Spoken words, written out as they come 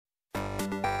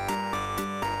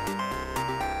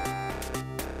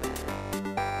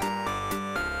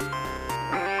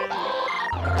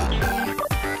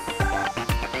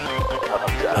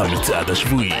המצעד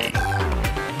השבועי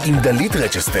עם דלית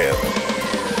רצ'שטר.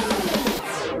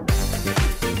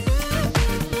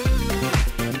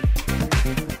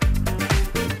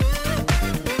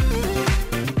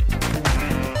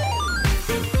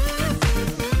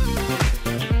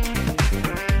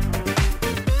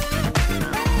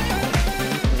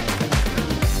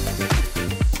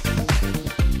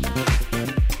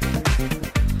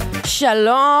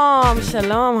 שלום,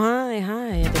 שלום,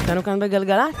 היי, אתנו כאן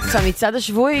בגלגלת, המצעד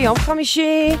השבועי, יום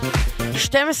חמישי,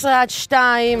 12 עד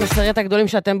 2, הסרט הגדולים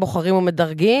שאתם בוחרים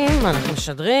ומדרגים, אנחנו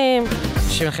משדרים,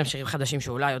 נשאיר לכם שירים חדשים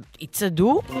שאולי עוד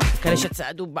יצעדו, כאלה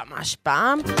שצעדו ממש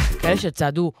פעם, כאלה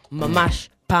שצעדו ממש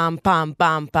פעם.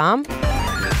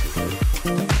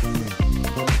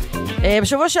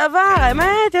 בשבוע שעבר,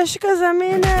 האמת, יש כזה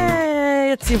מין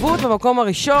יציבות במקום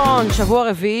הראשון, שבוע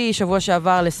רביעי, שבוע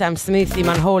שעבר לסאם סמית עם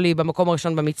אנהולי במקום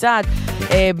הראשון במצעד,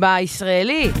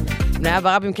 בישראלי, בני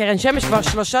ברב עם קרן שמש כבר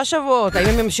 3 שבועות, האם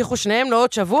הם ימשיכו שניהם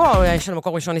לעוד שבוע, או יש לנו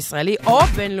מקום ראשון ישראלי, או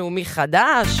בינלאומי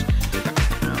חדש?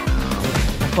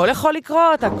 הכל יכול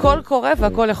לקרות, הכל קורה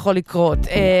והכל יכול לקרות.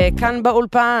 כאן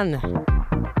באולפן.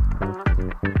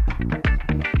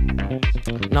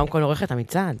 נועם כל עורך את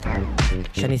המצעד.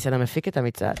 שני סלע מפיק את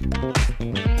המצעד.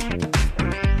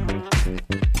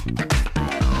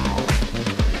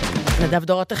 נדב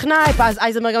דור הטכנאי, פז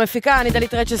אייזנברג המפיקה, אני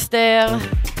דלית רצ'שטר.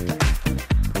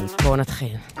 בואו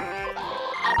נתחיל.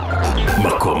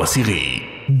 מקום עשירי,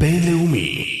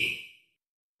 בינלאומי.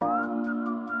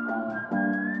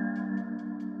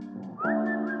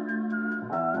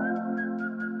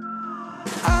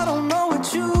 I don't know what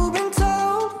you've been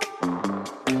told,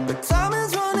 but time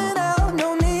is running out, no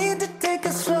need to take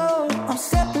it slow. I'm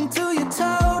stepping to you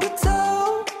toe to toe.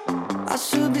 I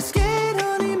should be scared,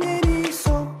 honey, maybe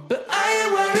so, but I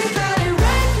ain't worried about it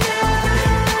right now.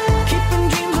 Keeping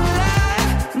dreams alive,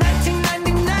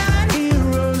 1999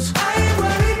 heroes. I ain't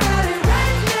worried about it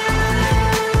right now.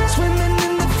 Swimming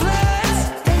in the floods,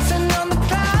 dancing on the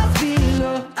clouds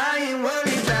below. I ain't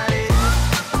worried about it.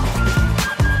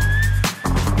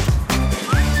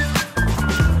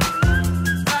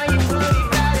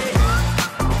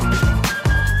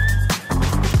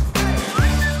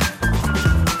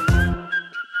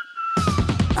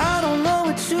 I don't know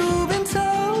what you've been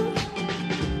told,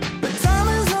 but time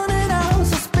is running out,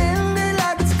 so spend it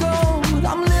like it's gold.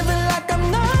 I'm living like I'm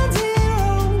not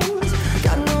zeros.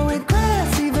 Got no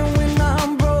regrets even when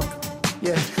I'm broke.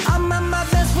 Yeah, I'm at my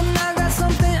best when I got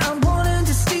something I'm wanting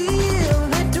to steal.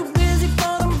 Way too busy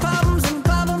for them problems and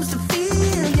problems to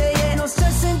feel. Yeah, no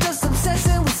stressing, just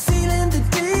obsessing with sealing the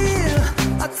deal.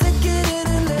 I take it in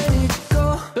and let it go,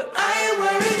 but I ain't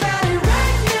worried about it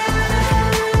right now.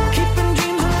 Keeping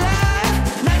dreams alive,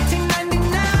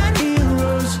 1999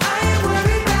 heroes. I ain't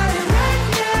worried about it right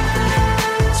now.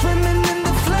 Swimming in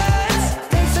the floods,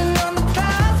 dancing on the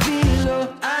clouds below.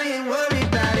 I ain't worried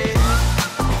about it.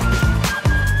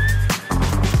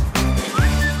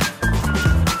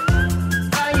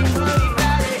 I ain't worried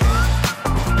about it.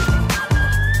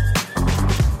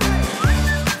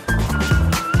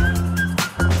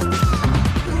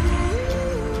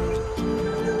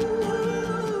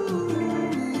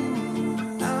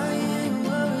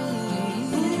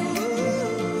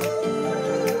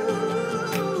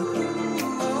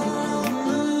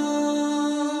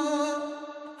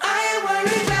 I ain't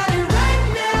worried about it right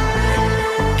now.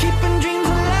 Keeping dreams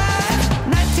alive,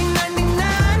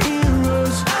 1999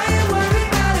 heroes. I ain't worried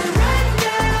about it right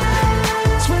now.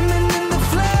 Swimming in the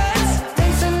floods,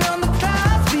 dancing on the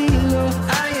clouds below.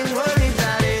 I ain't worried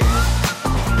about it.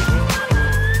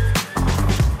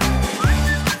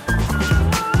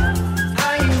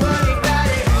 I ain't worried about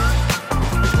it.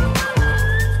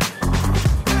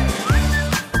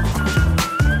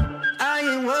 I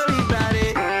ain't worried about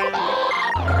it.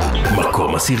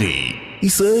 מקום עשירי,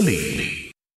 ישראלי.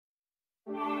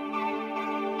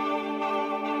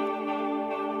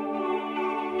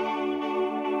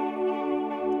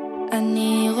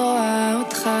 אני רואה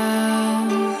אותך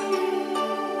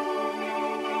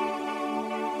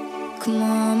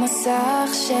כמו מסך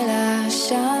של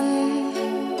עשן,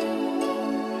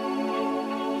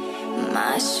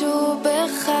 משהו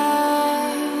בך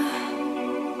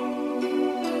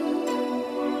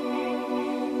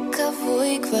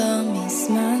כבוי כבר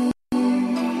מזמן.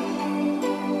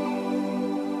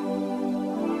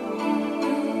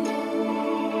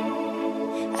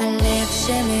 הלב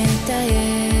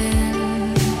שמטייל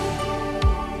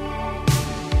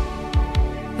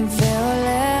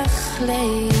והולך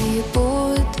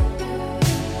לאיבוד,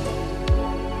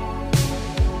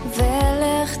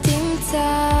 ולך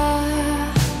תמצא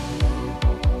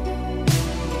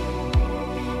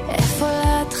איפה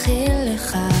להתחיל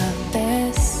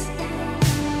לחפש.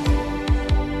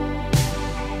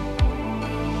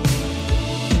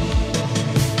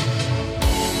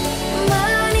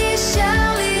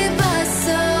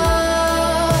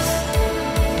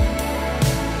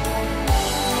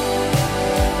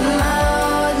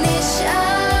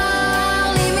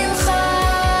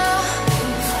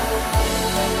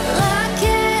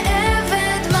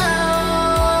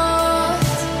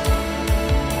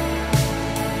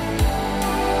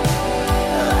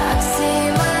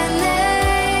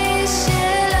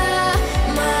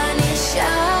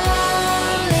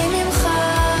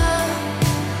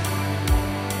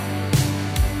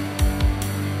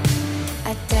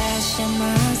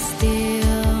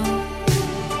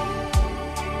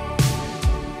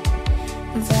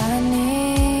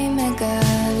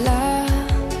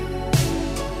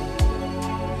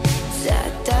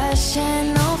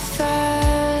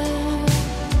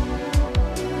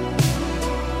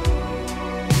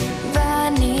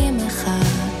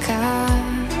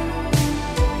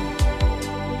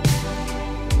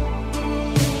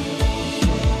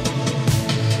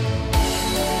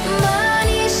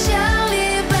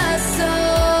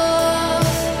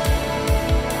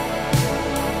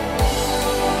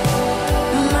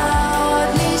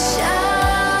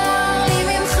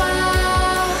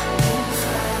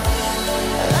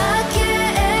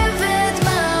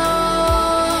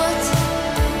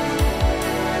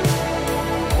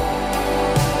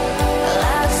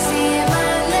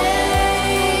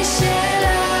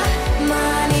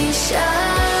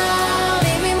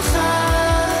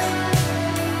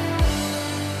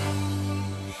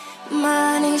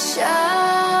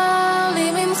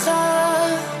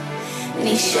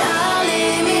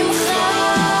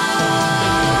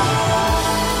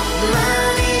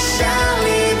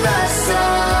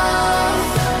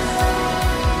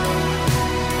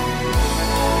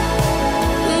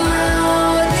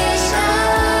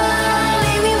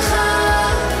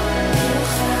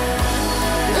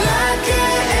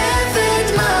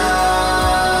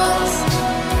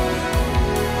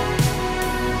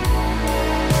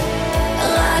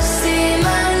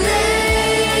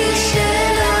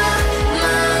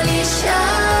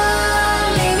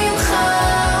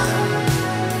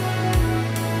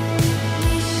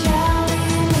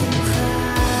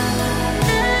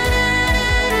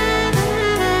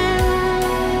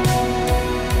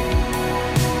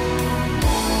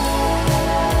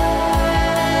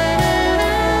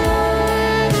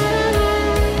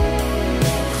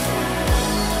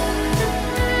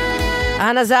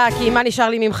 אנה זקי, מה נשאר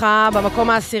לי ממך? במקום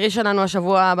העשירי שלנו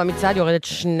השבוע במצעד יורדת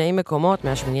 2 מקומות,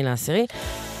 מה-8 לעשירי.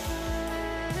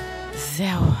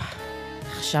 זהו,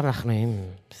 עכשיו אנחנו עם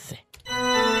זה.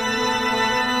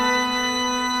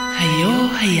 היו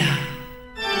היה.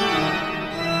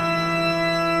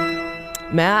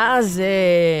 מאז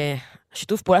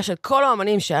שיתוף פעולה של כל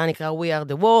האמנים שהיה נקרא We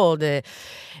are the world,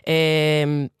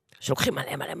 שלוקחים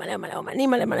מלא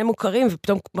אומנים, מלא מוכרים,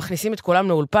 ופתאום מכניסים את כולם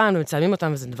לאולפן ומצלמים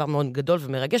אותם, וזה דבר מאוד גדול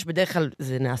ומרגש, בדרך כלל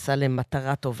זה נעשה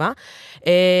למטרה טובה.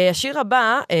 השיר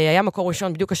הבא היה מקור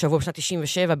ראשון בדיוק השבוע בשנת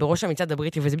 97, בראש המצעד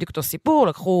הבריטי, וזה בדיוק אותו סיפור,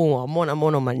 לקחו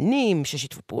המון אומנים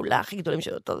ששיתפו פעולה הכי גדולים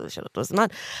של אותו זמן.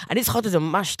 אני זוכרת את זה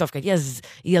ממש טוב, כי הייתי אז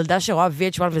ילדה שרואה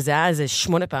VH1, וזה היה איזה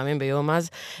 8 פעמים ביום אז,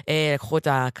 לקחו את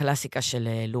הקלאסיקה של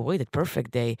לוריד, את Perfect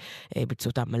Day, ביצעו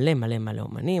אותה מלא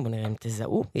אומנים, בוא נראה אם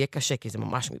תזהו, יהיה קשה, כי זה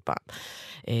ממש מפעם.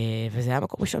 וזה היה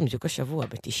מקום ראשון בדיוק השבוע,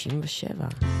 ב-97.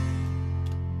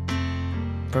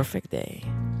 Perfect Day.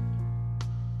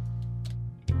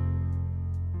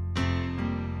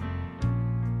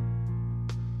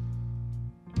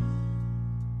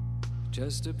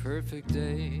 Just a perfect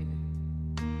day.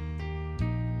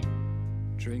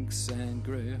 Drink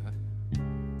sangria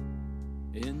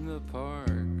in the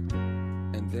park.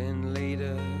 And then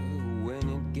later when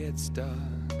it gets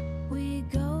dark, we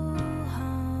go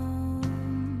home.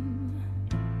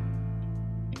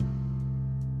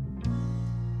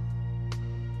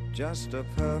 Just a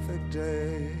perfect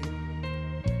day.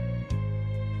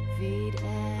 Feed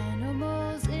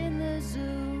animals in the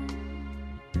zoo.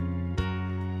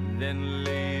 then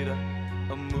later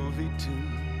a movie too,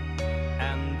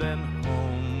 and then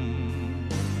home.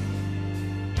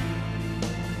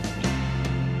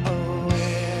 Oh,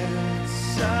 it's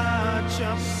such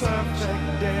a perfect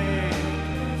day.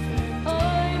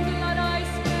 I'm glad I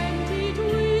spent it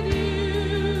with you.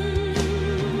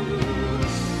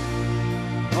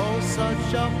 Oh, such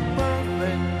a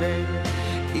perfect day.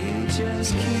 You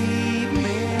just keep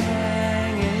me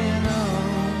hanging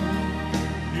on.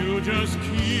 You just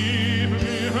keep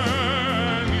me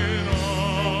hanging on.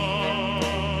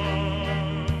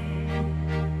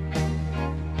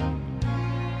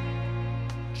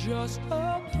 Just a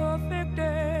perfect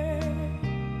day.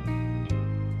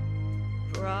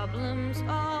 Problems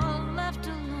all left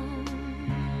alone.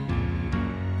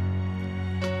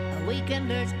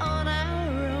 Weekenders on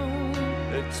our own.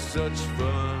 It's such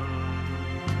fun.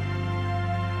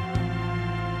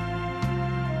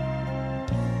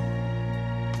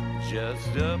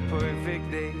 Just a perfect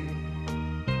day.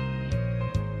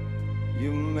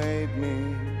 You made me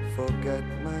forget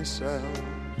myself.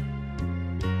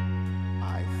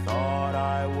 I thought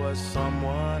I was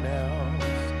someone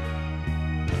else.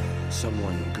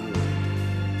 Someone good.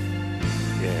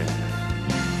 Yeah.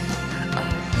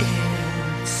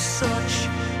 It's such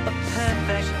a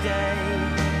perfect day.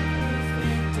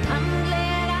 I'm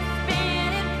glad I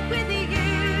spent it with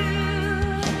you.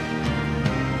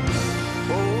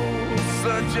 Oh,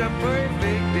 such a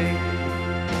perfect day.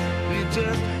 You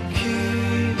just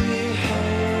keep me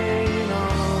hanging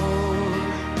on.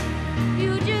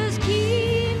 You just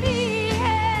keep me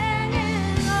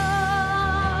hanging on.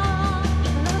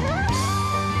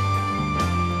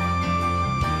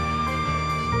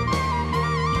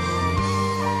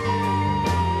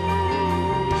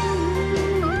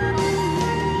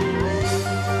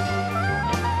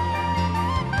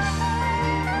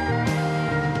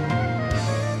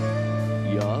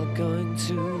 You're going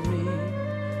to reap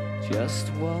just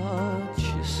what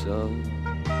you sow.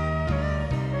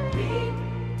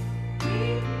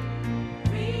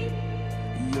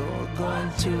 You're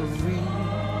going to reap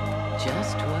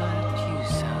Just what you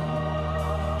sow.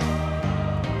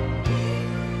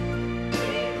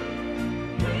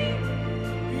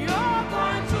 You're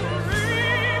going to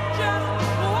reap just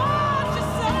what you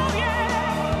sow, yeah.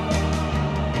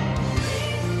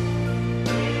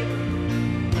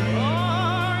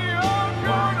 Oh, you're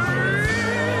going to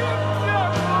reap just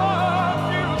what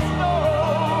you sow.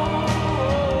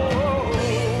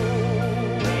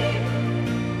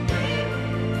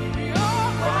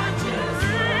 You're going to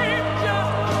reap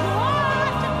just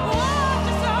what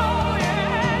you sow,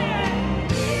 yeah.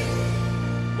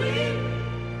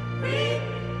 Reap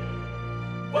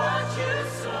what you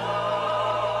sow.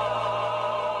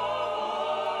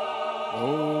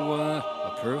 Oh, what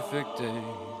a perfect day.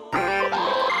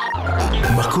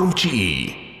 מקום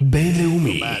תשיעי,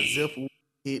 בינלאומי. Buy a zipper,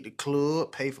 hit the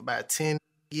club, pay for about 10,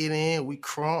 get in, we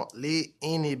crunk, lit,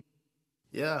 in it.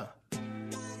 Yeah.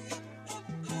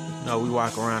 No, we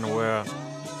walk around the world,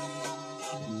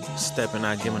 stepping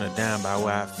out, giving a damn by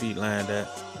where our feet land at.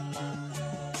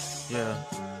 Yeah.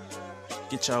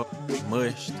 Get your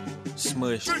mushed,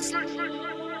 smushed.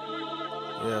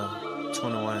 Yeah,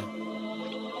 21.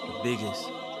 The biggest.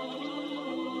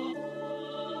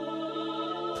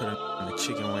 Put it in the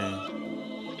chicken wing.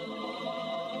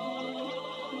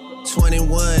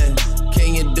 21,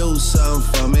 can you do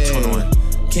something for me? 21.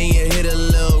 Can you hit a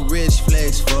little rich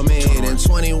flex for me? 21. Then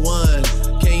 21,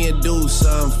 can you do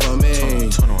something for me?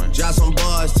 21. Drop some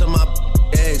bars to my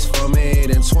ex for me.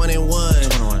 Then 21,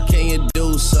 21. can you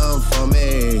do something for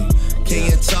me? Can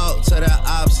you talk to the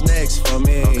ops next for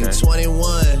me? Okay.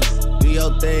 21, do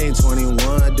your thing.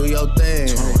 21, do your thing.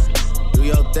 21. Do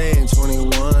your thing.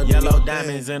 21, do Yellow your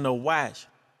diamonds thing. in the watch.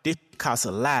 This costs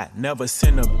a lot. Never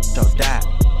send a or die.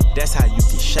 That's how you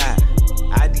get shot.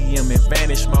 I DM in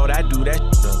vanish mode. I do that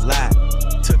a lot.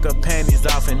 Took her panties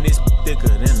off and this thicker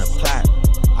than a plot.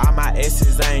 All my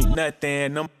S's ain't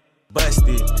nothing. Them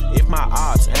busted. If my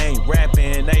ops ain't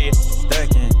rapping, they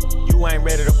ducking. You ain't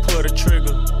ready to pull the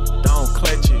trigger. Don't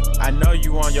clutch it. I know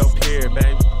you on your period,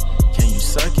 baby. Can you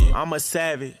suck it? I'm a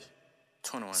savage.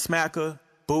 21. Smacker,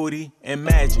 booty, and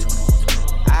magic.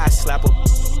 I slap a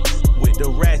with the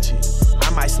ratchet. I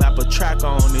might slap a track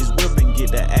on this whip and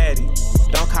get the addy.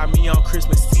 Don't call me on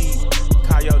Christmas Eve.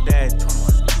 Call your daddy.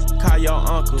 Call your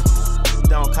uncle.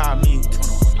 Don't call me.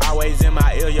 Always in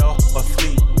my ear, yo, a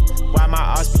fleet. Why my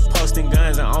ops be posting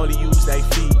guns and only use they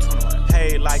feet?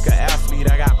 Paid like an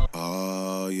athlete, I got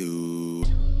All you,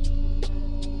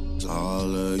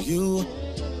 all of you,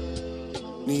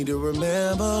 need to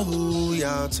remember who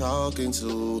y'all talking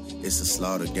to. It's the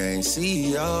Slaughter Gang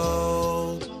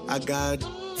CEO. I got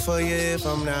for you if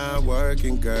I'm not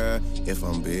working, girl. If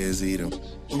I'm busy, then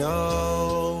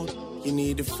no. You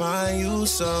need to find you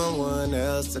someone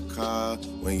else to call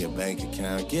when your bank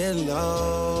account get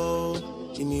low.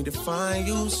 You need to find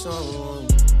you someone.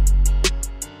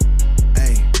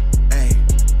 Hey, hey,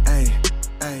 hey,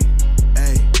 hey,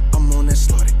 hey. I'm on that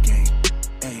Slaughter Gang.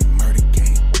 Hey, murder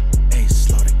gang. Hey,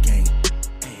 Slaughter Gang.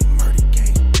 Hey, murder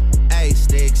gang. Hey,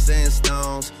 sticks and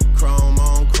stones, chrome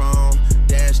on chrome.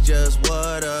 That's just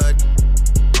what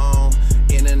on.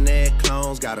 Internet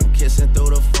clones got them kissing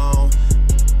through the phone.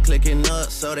 Clicking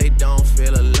up so they don't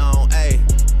feel alone. Hey,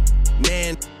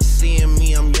 man, seeing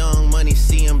me, I'm young money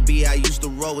CMB. I used to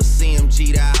roll with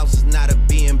CMG. The house is not a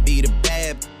B&B. The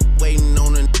bad waiting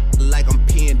on a like I'm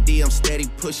P&D. I'm steady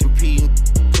pushing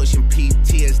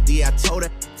PTSD. I told her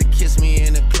to kiss me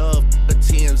in the club. The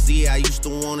TMZ. I used to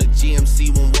want a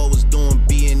GMC when what was doing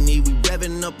B&E. We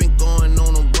revving up and going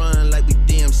on a run like we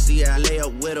DMC. I lay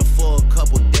up with her for a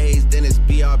couple days, then it's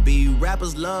BRB.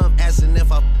 Rappers love asking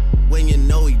if I when you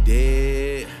know he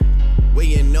did. When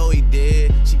you know he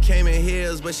did. She came in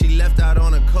heels, but she left out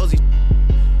on a cozy.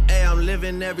 Hey, I'm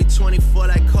living every 24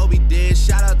 like Kobe did.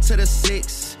 Shout out to the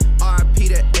 6, RP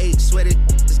to 8. Swear it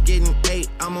is getting 8.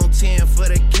 I'm on 10 for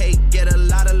the cake. Get a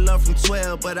lot of love from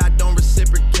 12, but I don't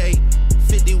reciprocate.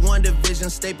 51 division,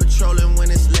 stay patrolling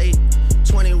when it's late.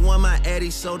 21 my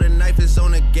Eddie, so the knife is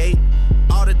on the gate.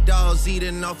 All the dogs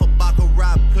eating off a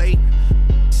Baccarat plate.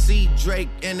 See Drake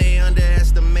and they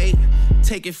underestimate.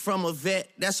 Take it from a vet,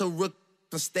 that's a rookie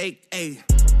mistake. Ayy.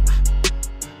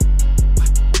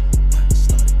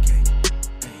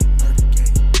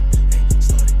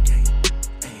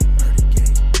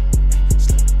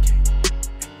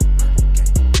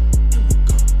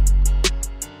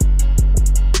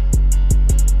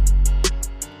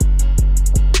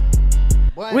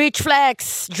 ריץ'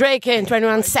 פלקס, דרייק and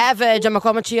 21 Savage,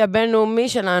 המקום התשיעי הבינלאומי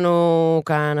שלנו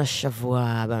כאן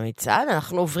השבוע במצעד.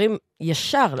 אנחנו עוברים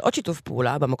ישר לעוד שיתוף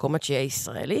פעולה במקום התשיעי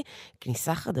הישראלי,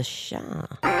 כניסה חדשה.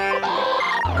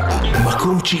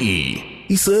 מקום תשיעי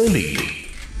ישראלי,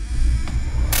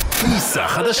 כניסה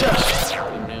חדשה.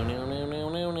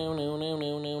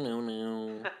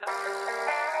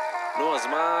 נו, אז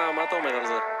מה אתה אומר על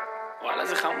זה? וואלה,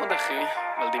 זה חמוד אחי,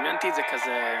 אבל דמיינתי את זה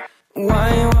כזה...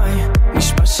 וואי וואי,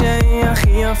 נשמע שהיא הכי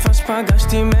יפה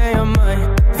שפגשתי מימיי,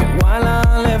 ווואלה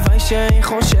הלוואי שהיא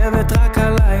חושבת רק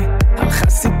עליי. הלכה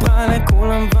סיפרה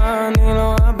לכולם ואני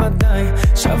לא עבדיי,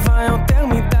 שווה יותר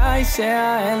מדי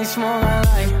שהאל ישמור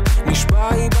עליי. נשבע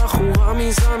היא בחורה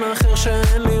מזן אחר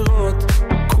שאין לראות,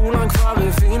 כולם כבר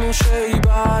הבינו שהיא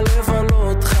באה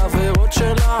לבלות. חברות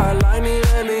שלה עליי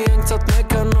נראה לי הן קצת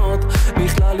מקנות,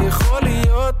 בכלל יכול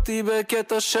להיות היא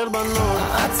בקטע של בנות.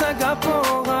 ההצגה פה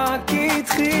רק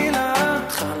התחילה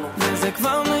וזה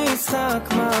כבר משחק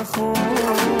מכור.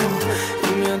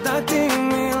 אם ידעתי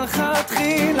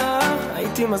מלכתחילה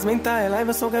הייתי מזמין אותה אליי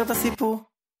וסוגר את הסיפור.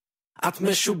 את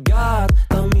משוגעת,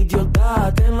 תמיד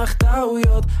יודעת, אין לך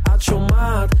טעויות. את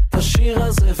שומעת את השיר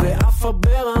הזה ואפה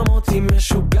ברמות. היא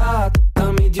משוגעת,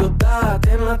 תמיד יודעת,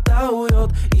 אין לה טעויות.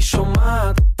 היא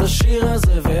שומעת את השיר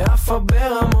הזה ואפה ברמות.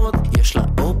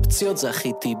 להיות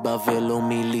זכיתי בה ולא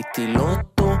מיליתי לא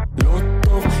טוב, לא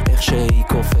טוב איך שהיא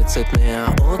קופצת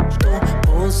מהאוטו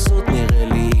פוזות נראה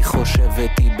לי היא חושבת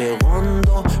היא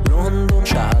ברונדו לונדון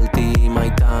שאלתי אם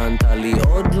הייתה ענתה לי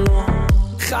עוד לא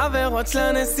חברות של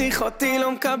הנסיכות היא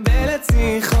לא מקבלת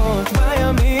שיחות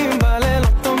בימים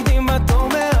בלילות עומדים בתור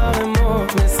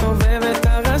בהרמות מסובבת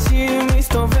הראשים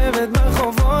מסתובבת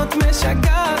ברחובות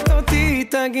משגעת אותי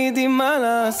תגידי מה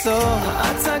לעשות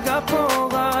ההצגה פה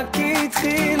רק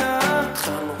התחילה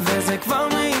וזה כבר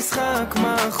משחק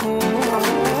מכור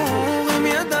אם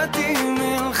ידעתי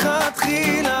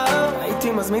מלכתחילה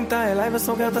הייתי מזמין את אליי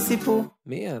וסוגר את הסיפור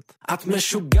מי את? את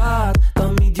משוגעת,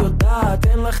 תמיד יודעת,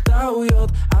 אין לך טעויות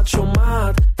את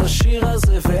שומעת את השיר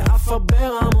הזה ואף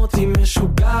ברמות היא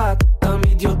משוגעת,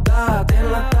 תמיד יודעת, אין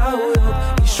לה טעויות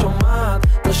היא שומעת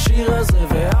את השיר הזה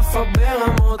ואף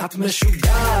ברמות את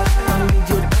משוגעת, תמיד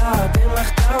יודעת, אין לך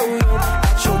טעויות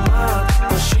את שומעת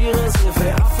את השיר הזה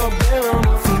ואף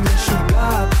ברמות היא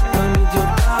משוגעת, תמיד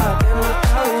יודעת, אין לה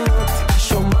טעויות היא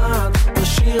שומעת את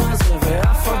השיר הזה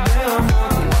ואף ברמות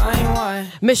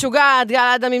משוגעת,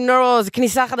 גל אדם עם נורוז,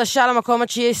 כניסה חדשה למקום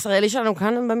התשיעי הישראלי שלנו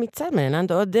כאן במצעד, מעניין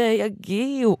עוד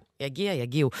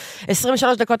יגיעו.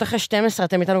 23 דקות אחרי 12,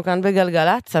 אתם איתנו כאן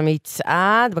בגלגלץ,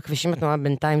 המצעד, בכבישים התנועה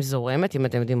בינתיים זורמת, אם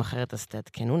אתם יודעים אחרת אז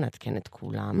תעדכנו, נעדכן את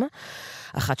כולם.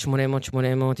 1-800-800-91-8,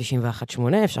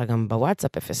 אפשר גם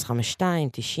בוואטסאפ, 052-90-2002,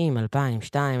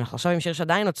 אנחנו עכשיו עם שיר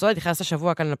שעדיין עוד צועד, נכנס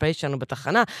השבוע כאן לפלייסט שלנו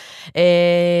בתחנה,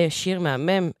 שיר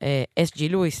מהמם, S.G.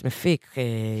 לואיס, מפיק,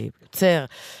 יוצר,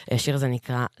 השיר הזה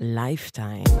נקרא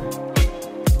Lifetime.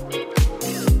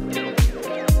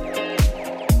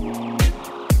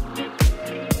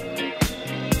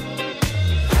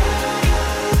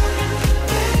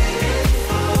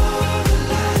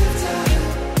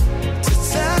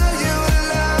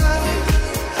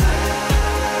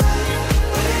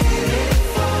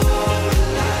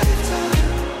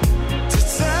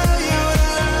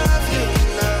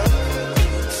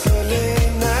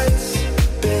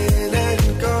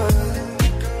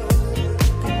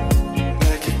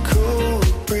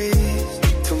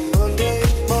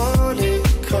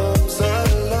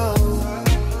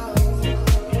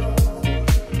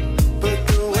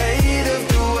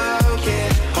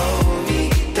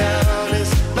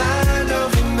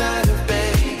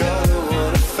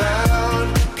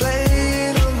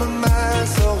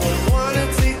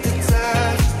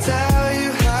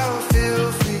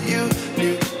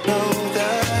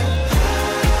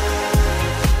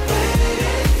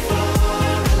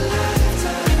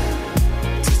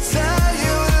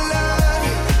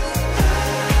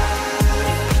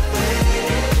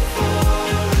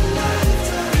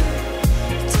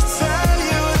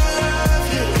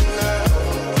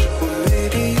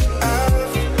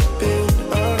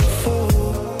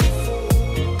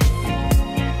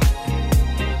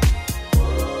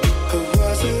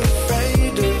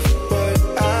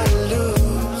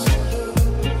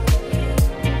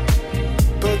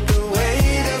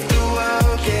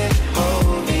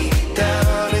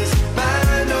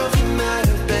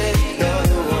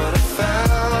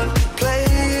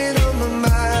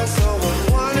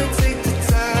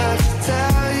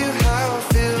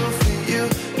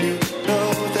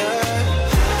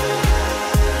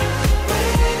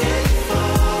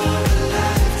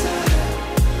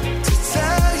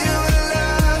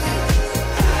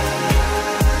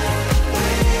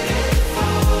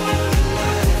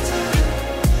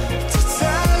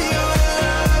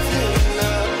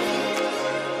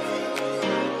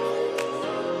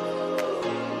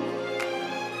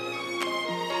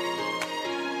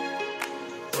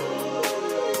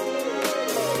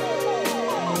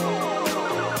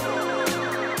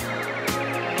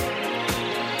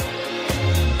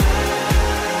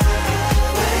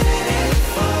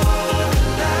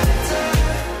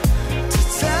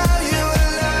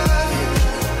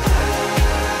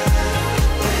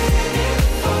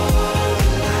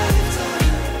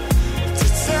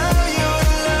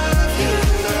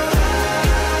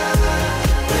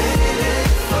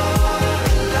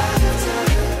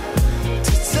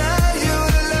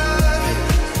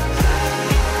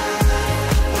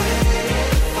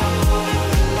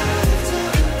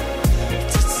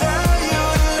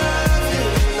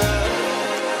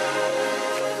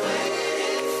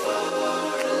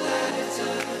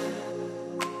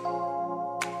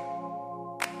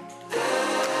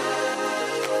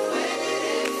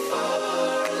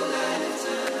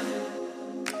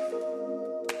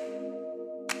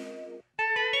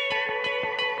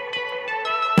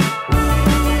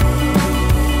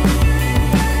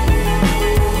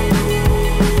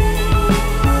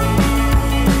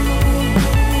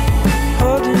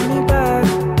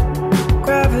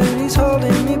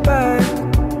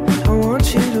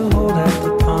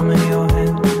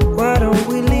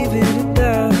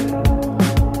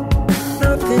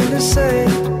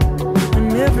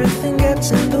 everything gets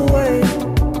in the way.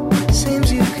 Seems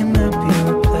you cannot be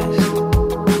replaced,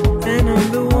 and I'm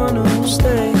the one who'll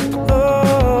stay.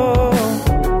 Oh,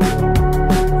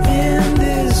 in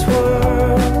this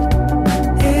world,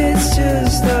 it's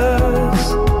just us.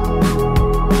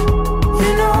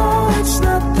 You know it's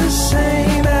not the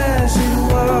same as it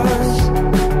was.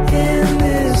 In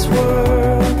this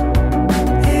world,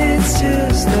 it's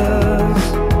just us.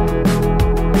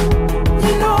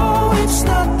 You know it's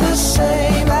not the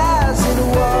same as it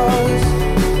was.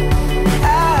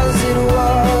 As it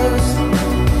was.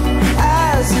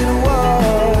 As it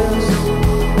was.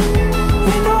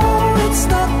 You know it's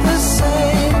not the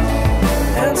same.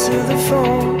 Answer the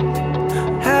phone.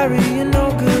 Harry, you're no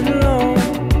good alone.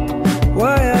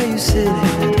 Why are you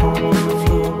sitting at home on the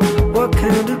floor? What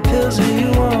kind of pills are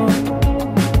you on?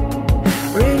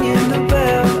 Ringing the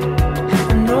bell,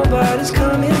 and nobody's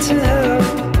coming to help.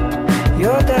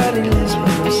 Your daddy lives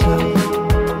by himself.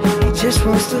 He just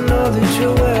wants to know that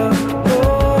you're well.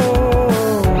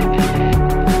 Oh,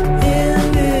 in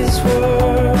this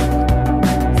world,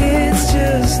 it's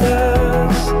just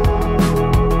us.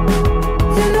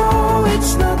 You know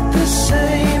it's not the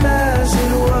same as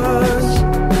it was.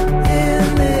 In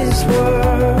this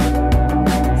world,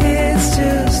 it's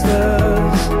just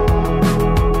us.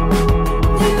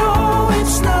 You know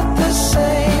it's not the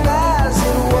same as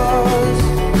it was.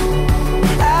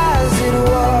 As it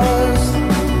was.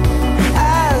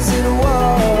 As it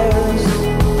was.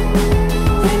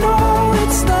 You know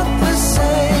it's not the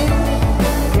same.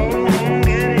 Go home,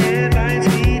 get headlines,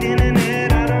 feed internet.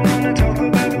 I don't wanna talk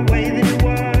about the way that it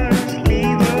was.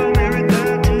 Leave America,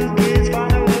 2 kids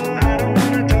follow her. I don't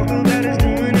wanna talk about us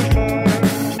doing it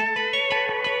first.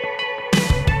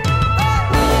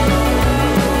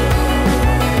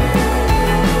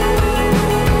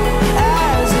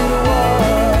 As it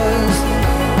was.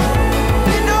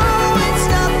 You know it's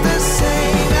not the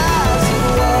same as it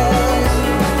was.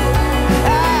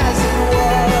 As it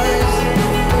was.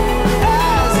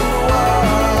 As it was.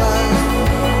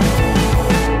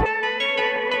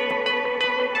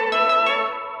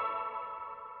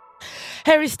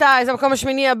 הרי סטיילס, המקום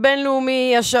השמיני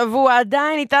הבינלאומי, השבוע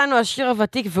עדיין איתנו השיר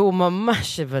הוותיק, והוא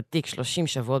ממש ותיק, 30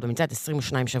 שבועות, במצעד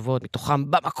 22 שבועות,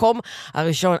 מתוכם במקום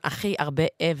הראשון, הכי הרבה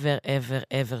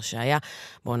ever שהיה.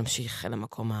 בואו נמשיך אל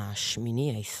המקום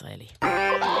השמיני הישראלי.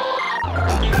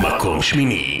 מקום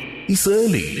שמיני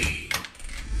ישראלי.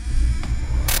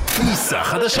 ניסה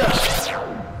חדשה.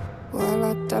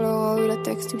 וואלה, אתה לא ראוי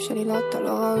לטקסטים שלי, לא, אתה לא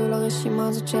ראוי לרשימה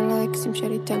הזאת של האקסים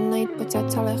שלי. תן לה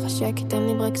התפוצץ עליך שקי, תן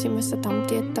לי ברקסים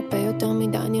וסתמתי את הפה יותר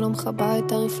מדי, אני לא מחבא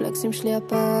את הרפלקסים שלי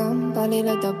הפעם, בא לי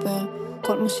לדבר.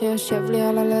 כל מה שיושב לי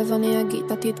על הלב אני אגיד,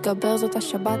 אתה תתגבר, זאת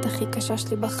השבת הכי קשה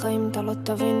שלי בחיים, אתה לא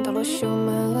תבין, אתה לא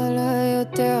שומר עליי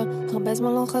יותר. הרבה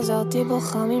זמן לא חזרתי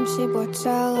בוכה ממסיבות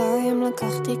צהריים,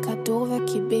 לקחתי כדור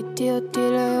וקיביתי אותי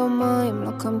ליומיים,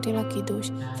 לא קמתי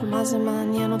לקידוש, אבל מה זה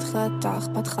מעניין אותך, אתה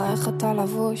אכפת לך איך אתה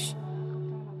לבוש.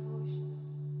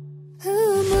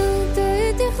 אמרת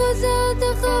הייתי חזרת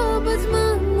אחר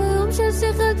בזמן, ביום של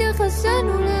שיחת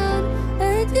יחסנו לאן,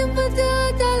 הייתי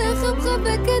מוותרת עליך,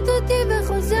 מחבקת אותי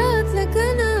וחוזרת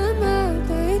לכאן. אמרת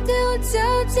הייתי רוצה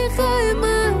עוד שיחה עם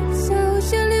האקס, ההוא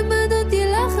שלימד אותי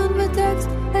לחן וטקסט,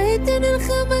 הייתי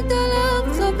נלחמת עליו,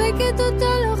 מחבקת אותו,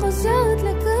 לא חוזרת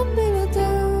לכאן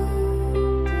בלעדיו.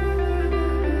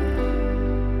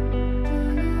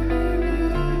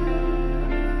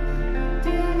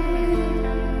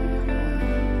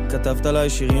 כתבת עליי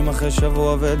שירים אחרי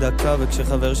שבוע ודקה,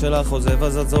 וכשחבר שלך עוזב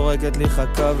אז את זורקת לי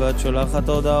חכה, ואת שולחת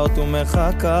הודעות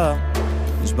ומחכה.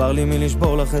 נשבר לי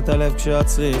מלשבור לך את הלב כשאת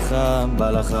צריכה,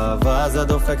 בא לך אהבה אז את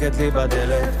דופקת לי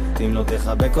בדלת, אם לא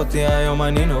תחבק אותי היום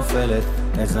אני נופלת.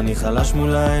 איך אני חלש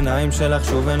מול העיניים שלך,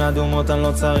 שוב הן אדומות, אני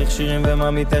לא צריך שירים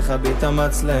וממי תחבי את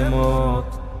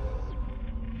המצלמות.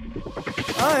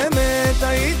 האמת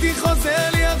הייתי חוזר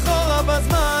לי אחורה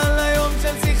בזמן, ליום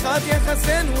של שיחת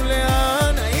יחסנו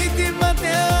לאן, הייתי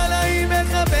מוותר עליי,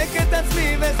 מחבק את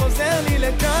עצמי וחוזר לי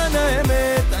לכאן.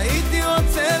 האמת הייתי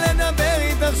רוצה לדבר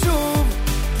איתך שוב,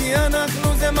 כי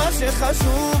אנחנו זה מה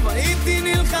שחשוב, הייתי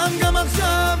נלחם גם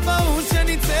עכשיו, ברור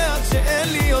שניצח שאין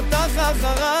לי אותך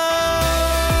אחריו.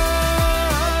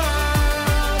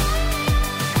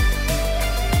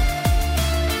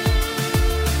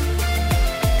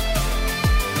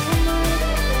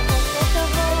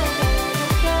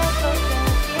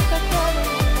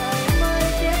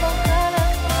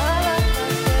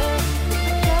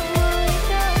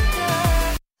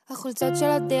 החולצות של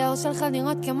הדייר שלך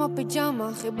נראות כמו פיג'מה,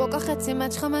 חיבוק החצי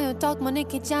מעט שלך מיותר כמו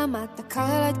ניקי ג'מה. אתה קר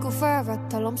אליי תקופה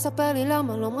ואתה לא מספר לי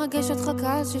למה, לא מרגש אותך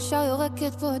קהל ששר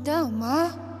יורקת פה, יודע מה?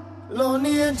 לא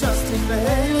נהיה ג'סטין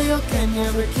והיילי או קניה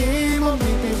וקים או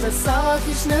ביבי ושרה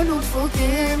כי שנינו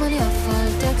דפוקים. אני עפה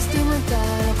על טקסטים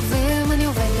מתי עוקבים, אני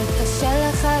עובדת קשה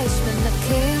לך איש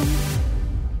מנקים.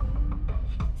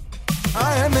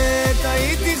 האמת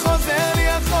הייתי חוזר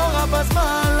לי אחורה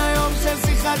בזמן ליום של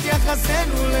שיחת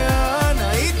יחסנו לאן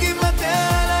הייתי מוותר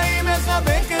עליי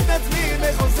מחבק את עצמי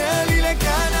וחוזר לי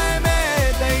לכאן.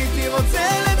 האמת הייתי רוצה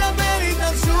לדבר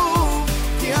איתך שוב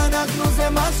כי אנחנו זה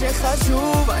מה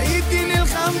שחשוב. הייתי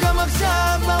נלחם גם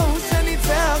עכשיו ברור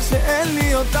שניצח שאין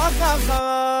לי אותך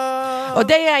אחריו.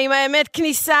 אודיה עם האמת,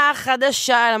 כניסה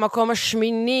חדשה למקום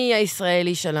השמיני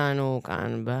הישראלי שלנו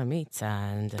כאן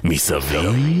במצעד.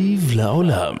 מסביב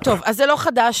לעולם. טוב, אז זה לא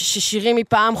חדש ששירים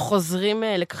מפעם חוזרים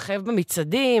לככב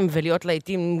במצעדים ולהיות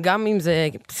לעיתים גם אם זה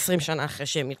 20 שנה אחרי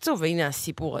שהם יצאו, והנה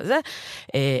הסיפור הזה.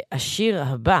 השיר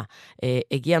הבא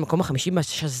הגיע למקום החמישי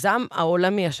בשזם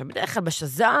העולמי. עכשיו, בדרך כלל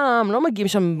בשזם לא מגיעים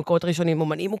שם במקומות ראשונים,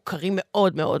 אומנים מוכרים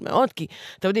מאוד מאוד מאוד, כי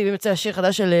אתם יודעים, אם יצא השיר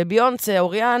חדש של ביונסה או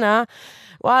ריאנה,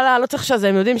 וואלה, לא צריך שזה,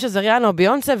 הם יודעים שזה ריאנה או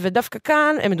ביונסה, ודווקא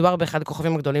כאן הם מדובר באחד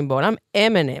הכוכבים הגדולים בעולם,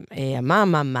 אמינם.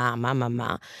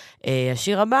 מה.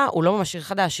 השיר הבא הוא לא ממש שיר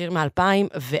חדש, שיר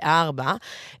מ-2004.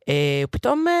 הוא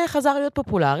פתאום חזר להיות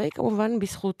פופולרי, כמובן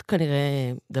בזכות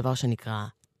כנראה דבר שנקרא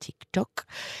טיק טוק.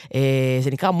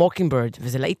 זה נקרא מוקינגברד,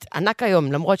 וזה להיט ענק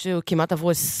היום, למרות שכמעט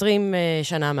עברו 20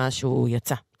 שנה מאז שהוא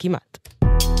יצא. כמעט.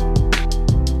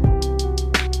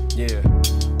 Yeah.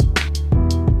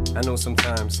 I know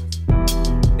sometimes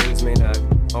things may not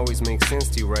always make sense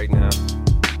to you right now.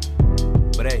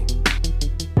 But hey,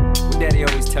 what Daddy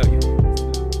always tell you,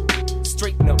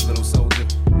 straighten up, little soldier.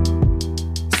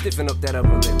 Stiffen up that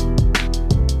upper lip.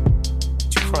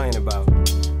 What you crying about?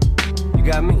 You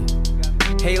got me.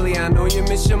 Haley, I know you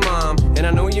miss your mom, and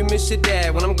I know you miss your dad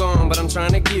when I'm gone, but I'm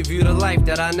trying to give you the life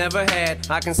that I never had.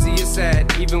 I can see you sad,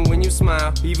 even when you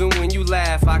smile, even when you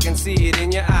laugh, I can see it in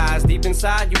your eyes. Deep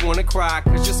inside you wanna cry,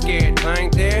 cause you're scared. I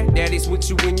ain't there, Daddy's with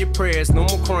you in your prayers. No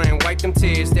more crying, wipe them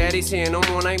tears. Daddy's here, no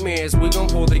more nightmares. We gon'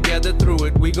 pull together through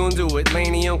it, we gon' do it.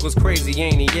 Laney uncle's crazy,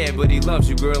 ain't he? Yeah, but he loves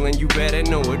you, girl, and you better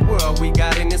know it. We're all we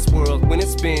got in this world, when it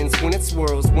spins, when it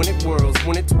swirls, when it whirls,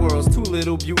 when it twirls. Two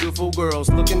little beautiful girls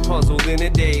looking puzzled in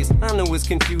a daze. I know it's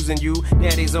confusing you.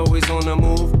 Daddy's always on the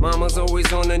move, mama's always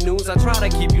on the news. I try to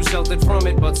keep you sheltered from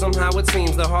it, but somehow it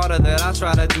seems the harder that I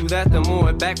try to do that, the more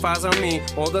it backfires on me.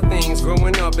 All the things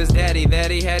growing up as daddy that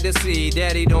he had to see.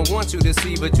 Daddy don't want you to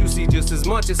see, but you see just as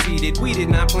much as he did. We did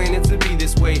not plan it to be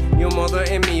this way, your mother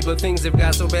and me, but things have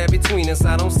got so bad between us.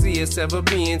 I don't see us ever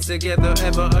being together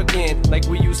ever again, like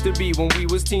we used to be when we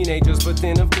was teenagers. But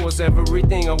then of course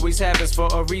everything always happens for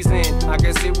a reason. I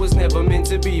guess it was never meant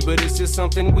to be, but it's just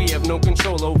something we have no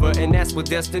control over, and that's what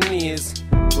destiny is.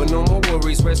 But no more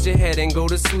worries, rest your head and go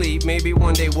to sleep. Maybe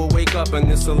one day we'll wake up and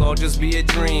this'll all just be a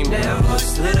dream. Now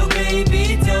hush, little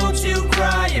baby, don't you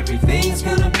cry. Everything's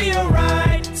gonna be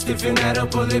alright. Stiffen that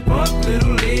upper lip up,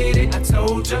 little lady. I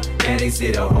told ya, Daddy's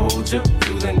here to hold ya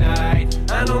through the night.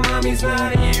 I know mommy's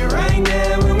not here right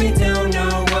now, and we don't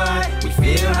know why. We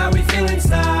feel how we feel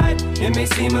inside. It may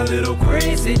seem a little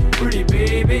crazy, pretty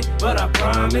baby, but I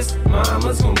promise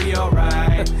mama's gonna be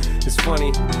alright. It's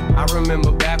funny, I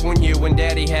remember back one year when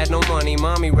Daddy had no money.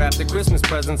 Mommy wrapped the Christmas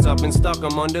presents up and stuck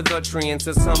them under the tree and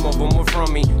said some of them were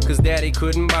from me, cause Daddy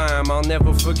couldn't buy them. I'll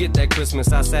never forget that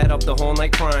Christmas. I sat up the whole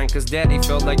night crying, cause Daddy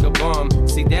felt like a bum.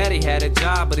 See, Daddy had a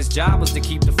job, but his job was to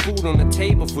keep the food on the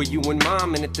table for you and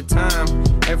Mom. And at the time,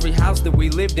 every house that we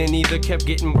lived in either kept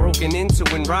getting broken into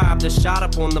and robbed or shot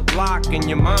up on the block. And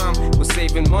your mom was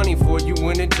saving money for you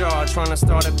in a jar, trying to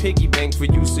start a piggy bank for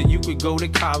you so you could go to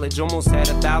college. Almost had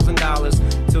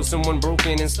 $1,000 till someone broke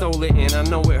in and stole it. And I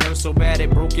know it hurt so bad it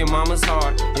broke your mama's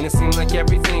heart. And it seemed like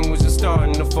everything was just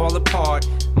starting to fall apart.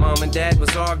 Mom and Dad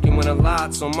was arguing a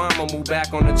lot, so Mama moved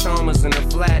back on the Chalmers in a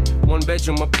flat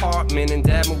 1-bedroom apartment, and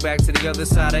Dad moved back to the other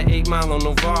side of 8 Mile on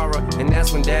Novara. And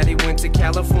that's when Daddy went to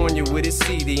California with his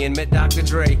CD and met Dr.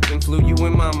 Dre and flew you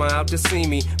and Mama out to see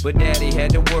me. But Daddy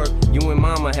had to work, you and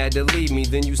Mama had to leave me.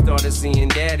 Then you started seeing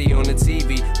Daddy on the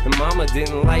TV, and Mama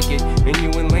didn't like it, and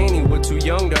you and Laney were too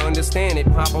young to understand it.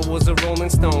 Papa was a Rolling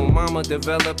Stone, Mama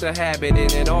developed a habit,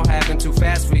 and it all happened too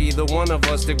fast for either one of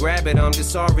us to grab it. I'm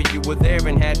just sorry you were there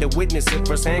and had to witness it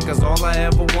firsthand, cause all I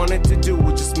ever wanted to do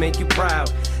was just make you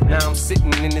proud. Now I'm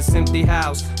sitting in this empty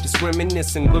house, just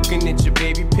reminiscing, looking at your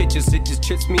baby pictures. It just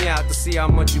trips me out to see how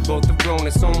much you both have grown.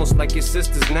 It's almost like your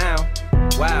sisters now.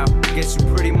 Wow, guess you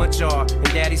pretty much are.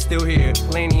 And Daddy's still here.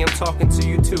 Laney, I'm talking to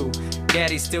you too.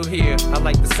 Daddy's still here. I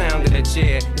like the sound of that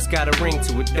chair. It's got a ring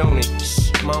to it, don't it?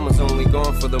 Shh, Mama's only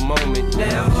gone for the moment.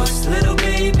 Now hush, little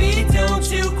baby, don't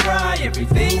you cry.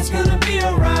 Everything's gonna be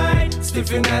alright.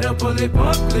 Stiffen that up, pull it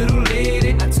up, little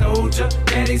lady. I told ya,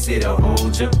 Daddy's here to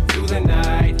hold ya through the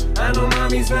night. I know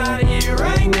Mommy's not here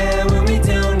right now, and we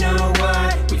don't know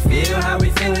why. We feel how we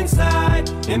feel inside.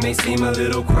 It may seem a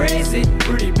little crazy,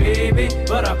 pretty baby,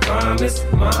 but I promise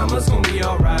Mama's gonna be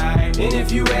alright. And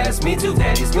if you ask me to,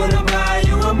 Daddy's gonna buy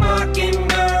you a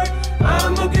mockingbird.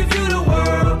 I'ma give you the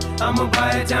world. I'ma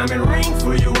buy a diamond ring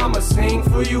for you. I'ma sing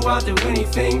for you. I'll do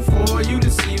anything for you to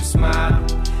see you smile.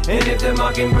 And if the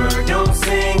mockingbird don't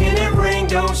sing and that ring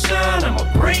don't shine, I'ma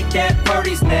break that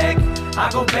birdie's neck. I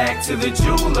go back to the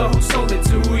jeweler who sold it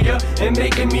to ya and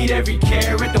make him eat every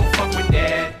carat. Don't fuck with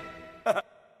that.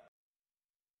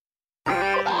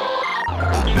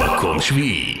 מקום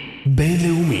שביעי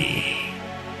בינלאומי.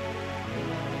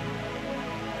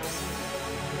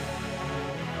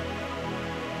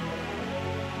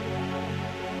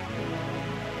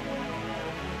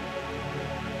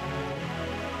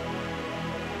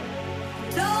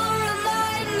 Don't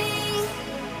remind me,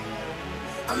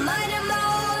 I'm minding my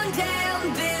own damn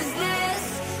business.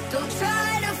 Don't try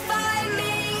to find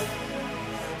me,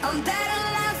 I'm better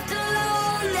left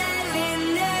alone than in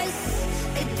this.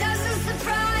 It doesn't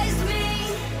surprise me.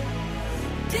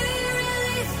 Do you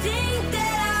really think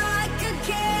that I could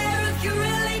care if you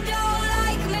really don't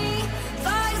like me?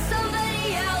 Find somebody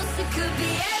else, it could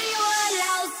be anyone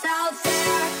else out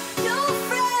there. Don't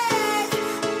fret,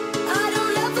 I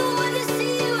don't ever wanna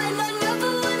see you and I never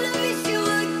wanna miss you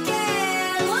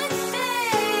again. One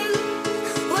thing,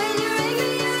 when you're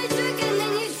angry you're a jerk and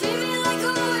then you treat me like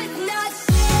I'm worth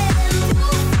nothing.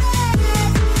 Don't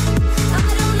fret, I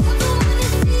don't ever wanna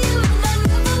see you and I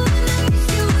never wanna miss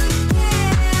you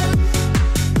again.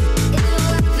 It'll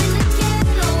happen again,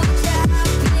 oh watch it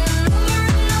happen over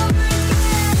and over again.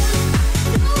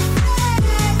 Don't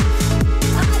fret,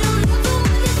 I don't ever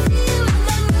wanna see you and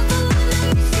I never wanna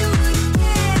miss you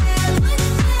again.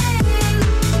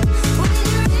 One thing, when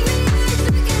you're angry you're a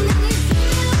jerk and then you treat me like I'm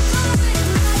worth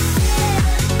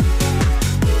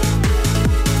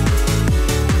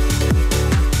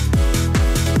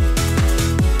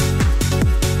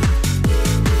nothing.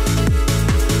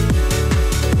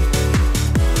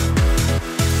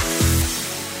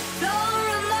 Don't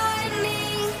remind me,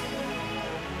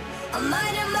 I'm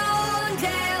minding my own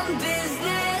damn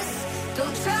business.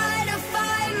 Don't try to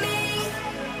find me,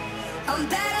 I'm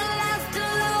better left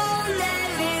alone than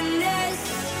in this.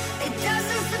 It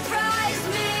doesn't surprise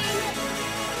me.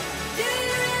 Do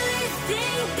you really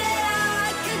think that I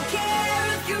could care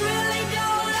if you really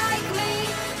don't like me?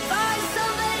 Find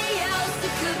somebody else,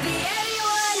 it could be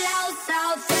anyone else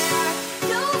out there.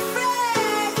 Don't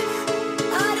fret,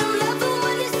 I don't ever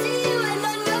wanna see you and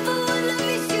I never wanna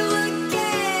miss you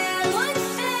again. One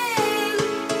thing,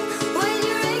 when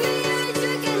you're angry you're a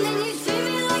jerk and then you treat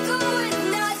me like I'm worth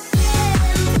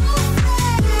nothing. Don't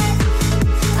fret,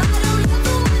 I don't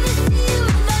ever wanna see you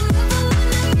and I never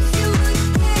wanna miss you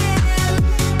again.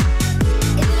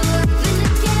 It'll happen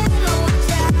again, oh watch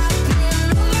it happen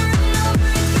over and over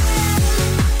again.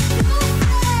 Don't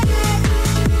fret,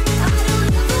 I don't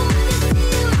ever wanna see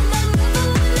you and I never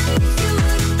wanna miss you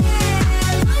again. One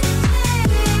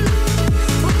thing, when you're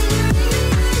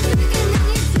angry you're a jerk and then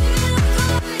you treat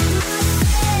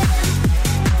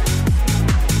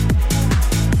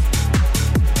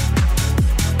me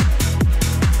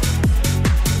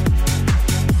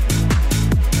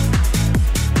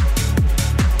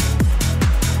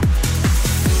like I'm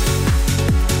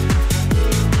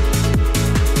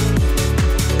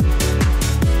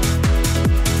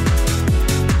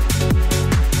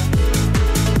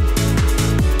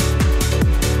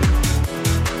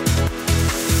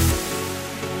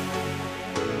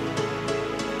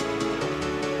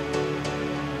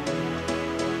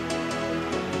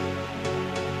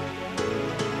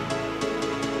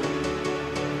nothing.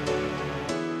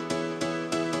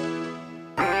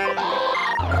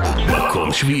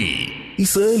 מקום שביעי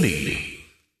ישראלי.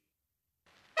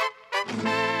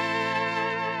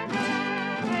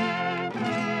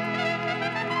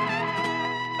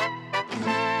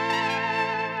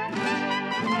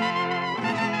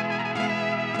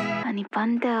 אני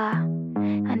פנתרה,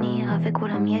 אני ערה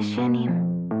וכולם ישנים.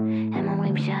 הם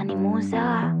אומרים שאני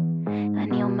מוזרה,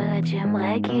 אני אומרת שהם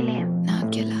רגילים.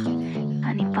 נגלה,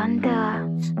 אני פנתרה.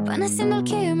 פנסים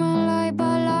דולקים עליי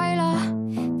בלילה,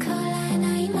 כל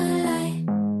העיניים עליי,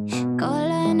 כל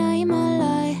העיניים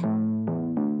עליי.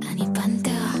 אני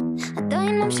פנתרה,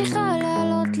 עדיין ממשיכה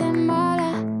לעלות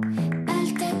למעלה. אל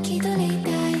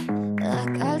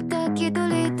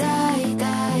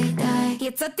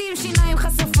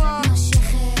סופות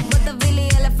בוא תביא לי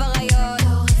 1000 אריות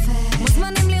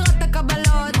מוזמנים לראות את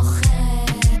הקבלות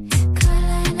כל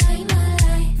העיניים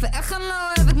עליי ואיך אני לא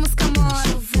אוהבת מוסכמות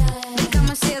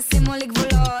וכמה שישימו לי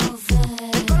גבולות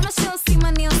וכל מה שעושים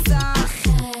אני עושה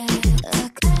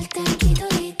רק אל תגידו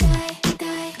לי די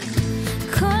די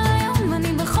כל היום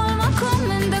אני בכל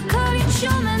מקום אין דקה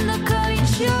לנשום אין דקה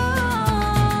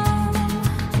לנשום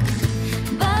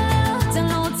בלילות אני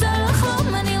לא רוצה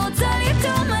לחלום אני רוצה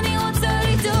לטום אני רוצה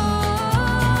לטום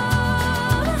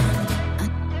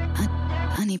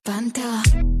אני פנתרה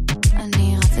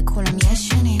אני רב וכולם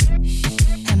ישנים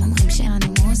הם אומרים שאני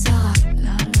מוזרה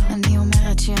אני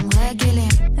אומרת שהם רגילים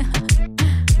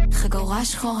חגורה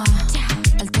שחורה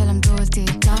אל תלמדו אותי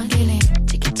תרגילים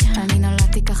אני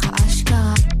נולדתי ככה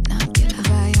אשכרה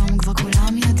והיום כבר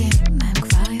כולם יודעים מה הם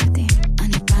כבר יודעים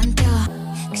אני פנתרה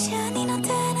כשאני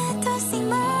נותנת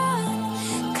הסימן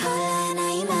כל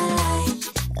העיניים עליי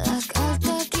רק אל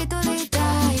תגידו לי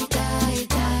די די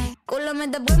די כולם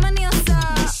מדברים אני עושה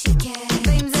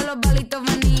ואם זה לא בא לי טוב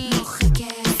אני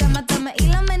מוחקת שמה את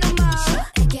המעיל המנומר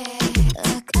רק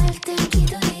אל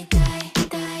תגידו לי די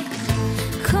די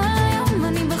כל היום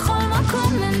אני בכל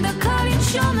מקום אין דקה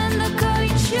לנשום אין דקה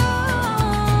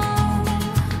לנשום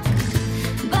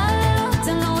בלילות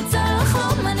אני לא רוצה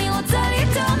לחלום אני רוצה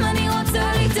לטום אני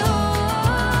רוצה לטום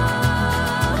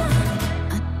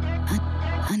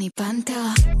אני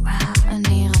פנתרה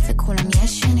אני רב וכולם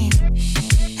ישנים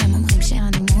הם אומרים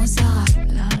שאני מוזרה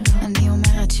אני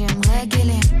אומרת שהם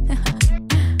רגילים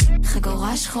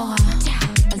חגורה שחורה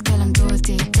אל תלמדו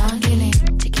אותי תרגילים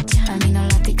אני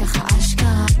נולדתי ככה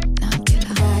אשכרה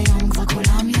והיום כבר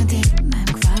כולם יודעים מה הם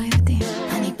כבר יודעים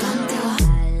אני פנתרה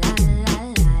אני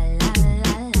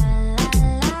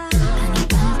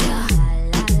פנתרה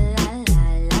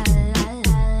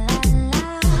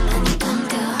אני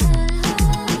פנתרה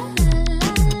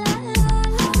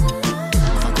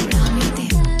כבר כולם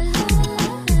יודעים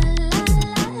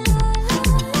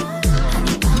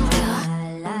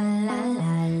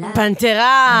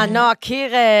פנתרה, נועה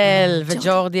קירל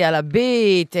וג'ורדי על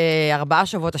הביט, 4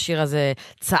 שבועות השיר הזה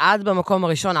צעד במקום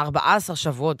הראשון, 14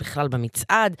 שבועות בכלל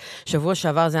במצעד, שבוע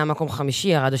שעבר זה היה מקום 5,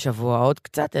 ירד השבוע עוד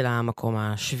קצת אל המקום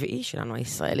השביעי שלנו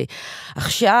הישראלי.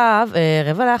 עכשיו,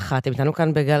 12:45, אתם איתנו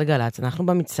כאן בגלגלץ, אנחנו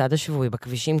במצעד השבועי,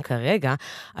 בכבישים כרגע,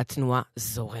 התנועה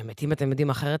זורמת. אם אתם יודעים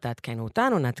אחרת, תעדכנו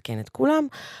אותנו, נעדכן את כולם,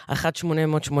 1-800-891-8,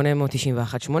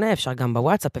 אפשר גם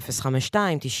בוואטסאפ, 052-90-2002,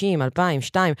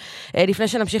 לפני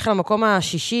שנמשיך למקום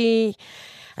השישי,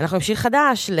 אנחנו נמשיך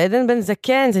חדש, לעדן בן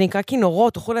זקן, זה נקרא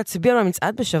כינורות, תוכלו להצביע על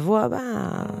המצעד בשבוע הבא.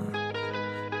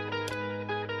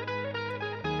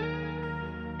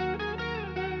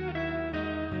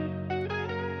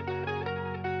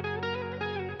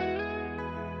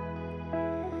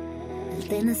 אל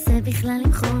תנסה בכלל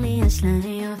למכור לי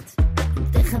אשליות, אם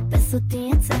תחפש אותי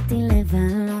יצאתי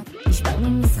לבלות, נשבר לי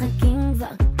משחקים כבר,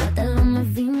 אתה לא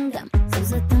מבין גם,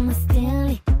 זוז אתה מסתיר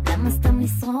לי, למה סתם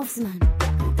לשרוף זמן,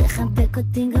 אם תחבק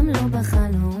אותי גם לא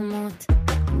בחלומות,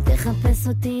 אם תחפש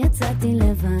אותי יצאתי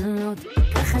לבלות,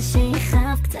 ככה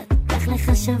שיחב קצת, קח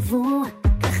לך שבוע,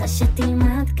 ככה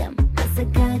שתלמד גם, מה זה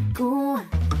געגוע,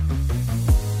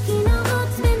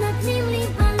 כינורות מנגנים לי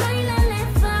בלילה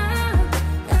לבד,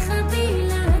 ככה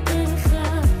בלעדיך,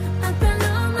 אתה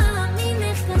לא מאמין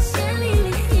איך קשה לי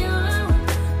לחיות,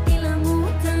 לי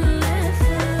למות עליך,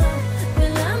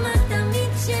 ולמה תמיד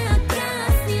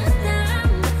כשהכעס נרדם,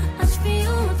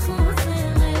 השפיות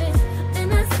חוזרת,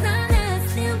 מנסה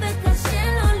להסתיר וקשה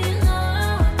לא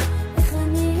לראות, איך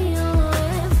אני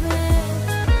אוהבת.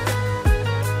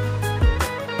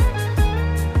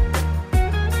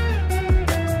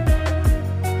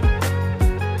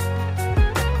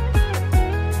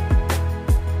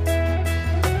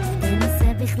 תנסה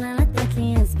בכלל לתת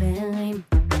לי הסברים,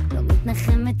 לא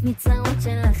מתנחמת מצרות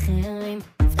של אחרים,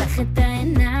 פתח את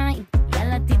העיניים,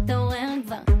 יאללה תתעורר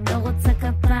כבר, לא רוצה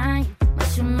כפיים,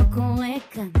 משהו לא קורה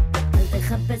כאן, אל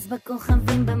תחפש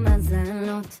בכוכבים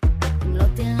במזלות, אם לא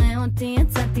תראה אותי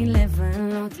יצאתי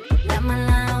לבלות, למה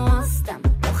להרוס סתם,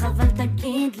 לא חבל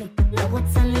תגיד לי, לא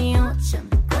רוצה להיות שם,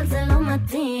 כל זה לא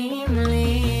מתאים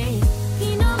לי,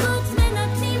 כינורות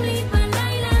מנגנים לי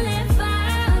בלילה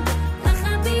לבד,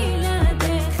 ככה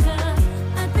בלעדיך,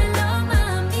 אתה לא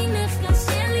מאמין איך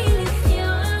קשה לי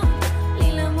לחיות,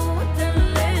 לי למות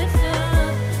עליך,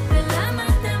 ולמה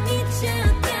תמיד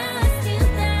כשהכעס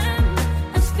נרדם,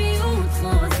 השפיות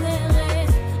חוזרת,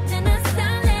 מנסה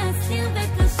להסתיר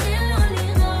וקשה לא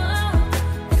לראות,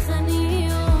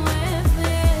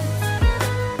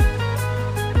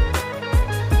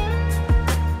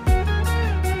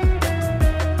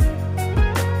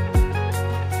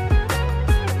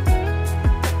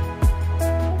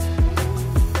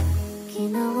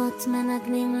 בלילות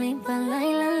מנגנים לי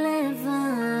בלילה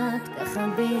לבד, ככה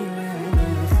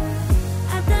בלעדיך.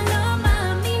 אתה לא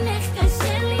מאמין איך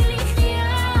קשה לי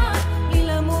לחיות, לי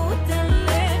למות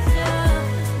עליך,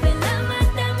 ולמה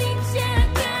תמיד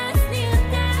שהכעס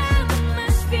נרדם,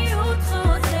 השפיות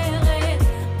חוזרת,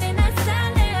 מנסה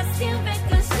להסתיר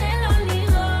וקשה לא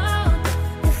לראות,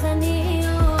 איך אני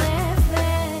אוהבת.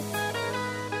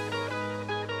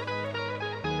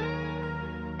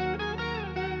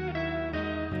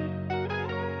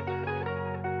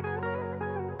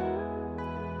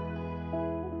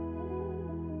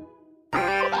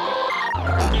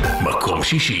 מקום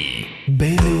שישי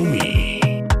בינלאומי.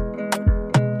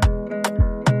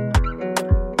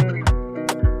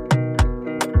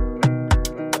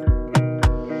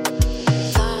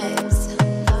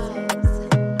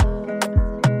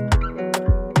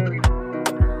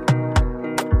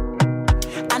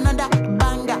 Another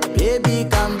banger, baby,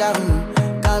 calm down,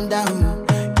 calm down.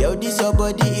 Yo, this your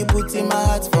body, it puts in my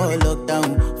heart for lockdown,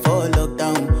 oh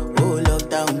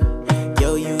lockdown. Yo,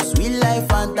 you sweet life,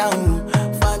 phantom,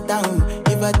 phantom.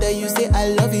 If I tell you say I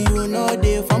love you, you know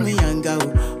they for me, young girl,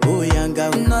 oh young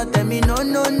girl. No, tell me no,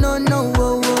 no, no, no,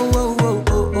 oh, oh, oh,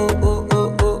 oh, oh, oh, oh,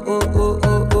 oh, oh, oh,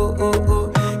 oh, oh, oh, oh.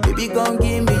 Baby, come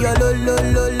give me your lo, lo,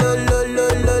 lo, lo, lo, lo,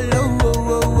 lo, lo, oh,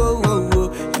 oh, oh, oh, oh.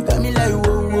 You got me like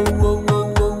whoa, whoa, whoa, whoa,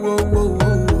 whoa, whoa,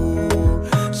 whoa, whoa.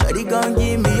 Shawty, come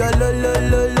give me your lo, lo,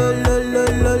 lo, lo, lo, lo,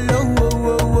 lo, lo, oh,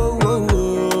 oh, oh, oh,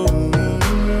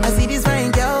 oh. I see this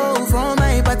fine girl from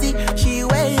my party, she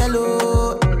wear yellow.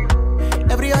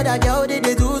 Every other girl they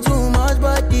do too much,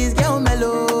 but this girl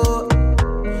mellow.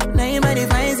 Now in my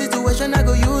divine situation, I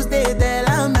go use they tell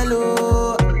I'm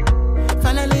mellow.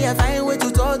 Finally, I find way to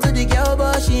talk to the girl,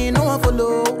 but she ain't no one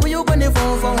follow. Who you gonna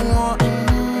phone for one?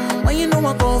 When you know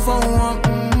I come for one,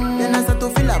 then I start to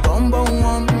feel a bum bum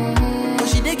one. But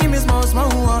she dey give me small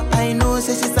small one. I know,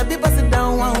 say she sabi pass it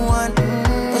down one one.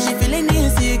 But she feeling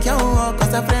insecure,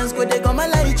 cause her friends go they go my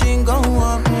light ring go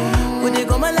on. Go they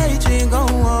go my light ring go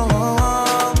on.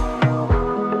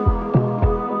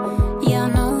 Yeah, I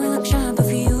know we look shy, but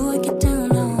for you I get down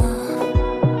low.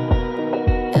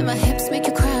 And my hips make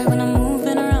you cry when I'm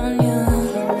moving around you.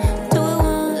 Do it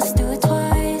once, do it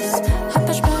twice. I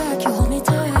push back, you hold me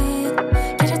tight.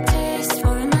 Get a taste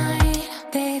for a night.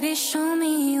 Baby, show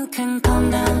me you can calm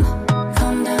down,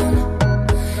 calm down.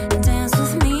 Dance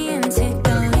with me and take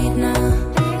the lead now,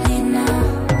 lead now.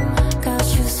 Got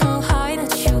you so high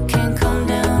that you can't calm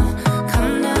down,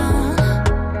 calm down.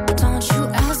 Don't you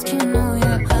ask, you know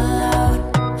you're allowed,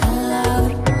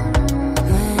 allowed.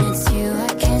 When it's you, I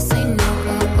can't say no.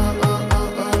 Oh, oh,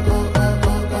 oh, oh, oh, oh, oh,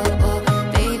 oh, oh, oh.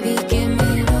 Baby, give me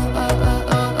low. Oh, oh,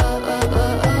 oh, oh, oh,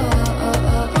 oh, oh, oh,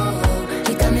 oh, oh.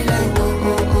 You got me like oh,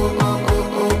 oh, oh, oh, oh,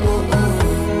 oh, oh, oh.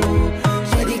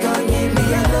 Shawty gon' give me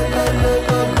a low, low, low,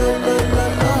 low, low, low,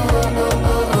 low, oh,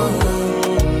 oh, oh,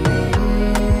 oh.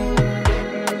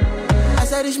 As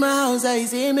I reach my house, I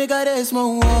see me got a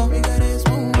small wall.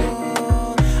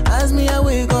 As me I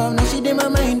wake up, now she did my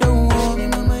mind don't walk.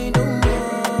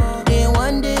 Day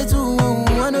one, day two,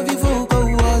 one of you folk go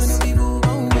us.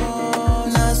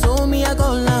 Now so me I go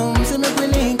down, say me we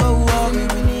link go walk.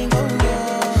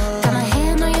 Got my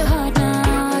hand on your heart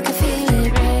now, I can feel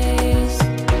it race.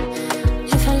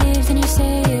 If I leave, then you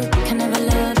say you can never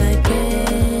love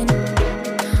again.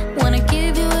 Wanna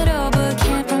give you it all, but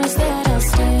can't promise that I'll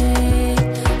stay.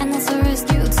 And that's a risk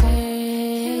you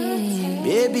take.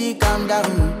 Baby, calm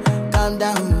down, calm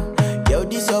down. Yo,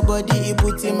 this your body, it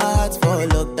puts in my heart for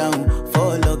lockdown,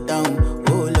 oh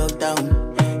lockdown.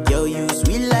 Yo, you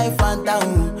sweet life, phantom,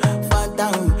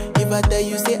 phantom. If I tell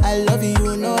you say I love you,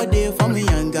 you know they for me,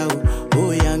 young girl,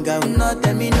 oh young girl. No,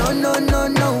 tell me no, no, no,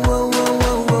 no, oh, oh,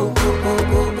 oh, oh, oh,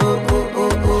 oh, oh, oh,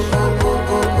 oh, oh, oh,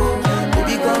 oh, oh, oh.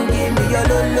 Baby, come give me your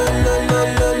lo, lo, lo, lo,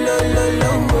 lo, lo, lo,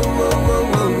 lo, oh, oh, oh,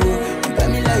 oh, oh. You got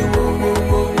me like whoa, whoa,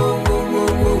 whoa, whoa, whoa,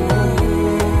 whoa, whoa, whoa.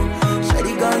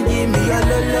 Shawty gon' give me your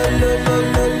lo, lo, lo, lo,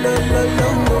 lo, lo, lo, lo,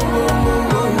 oh, oh, oh,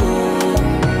 oh, oh.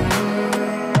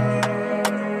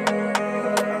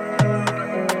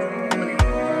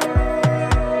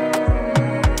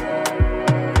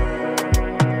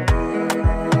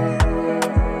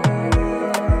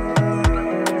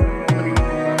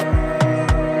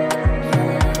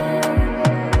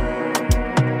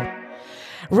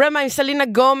 רמה עם סלינה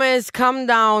גומז, קאם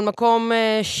דאון, מקום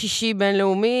שישי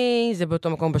בינלאומי, זה באותו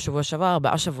מקום בשבוע שעבר,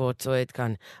 4 שבועות צועד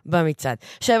כאן במצעד.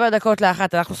 7 דקות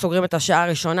לאחת, אנחנו סוגרים את השעה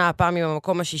הראשונה, הפעם עם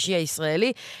המקום השישי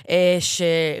הישראלי,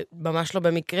 שממש לא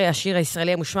במקרה, השיר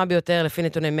הישראלי המושמע ביותר לפי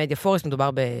נתוני מדיה פורסט, מדובר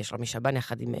בשלומי שבן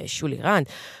יחד עם שולי רנד,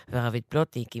 ורביד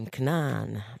פלוטניק עם כנען,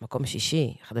 מקום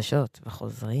שישי, חדשות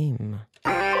וחוזרים.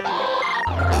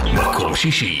 מקום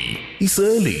שישי,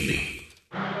 ישראלי.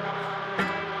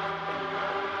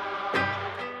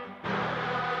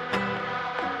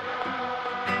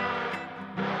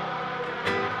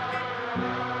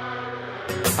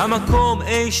 המקום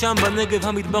אי שם בנגב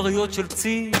המדבריות של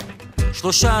צי,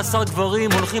 13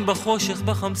 גברים הולכים בחושך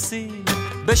בחמסין,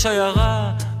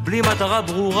 בשיירה, בלי מטרה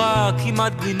ברורה,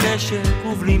 כמעט בלי נשק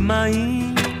ובלי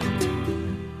מים.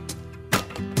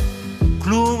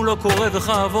 כלום לא קורה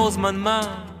וכעבור זמן מה,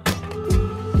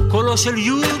 קולו של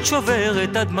יוד שובר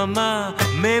את הדממה,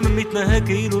 מם מתנהג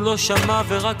כאילו לא שמע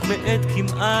ורק מעט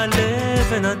כמעה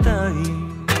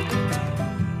לבינתיים.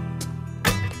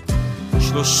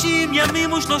 30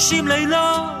 ימים ו30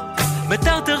 לילות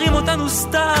מטרטרים אותנו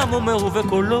סתם, אומר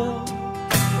ובקולו,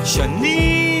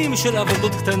 שנים של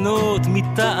עבודות קטנות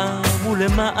מטעם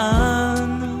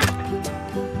ולמען.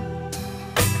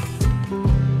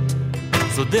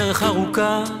 זאת דרך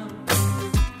ארוכה,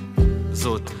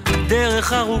 זאת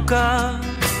דרך ארוכה,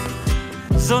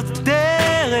 זאת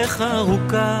דרך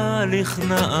ארוכה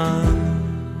לכנען.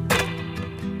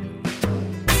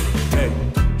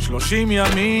 30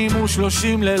 ימים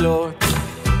ו30 לילות,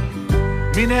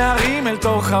 מנהרים אל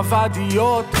תוך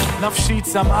הוואדיות, נפשי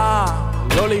צמאה,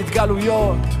 לא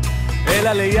להתגלויות,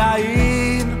 אלא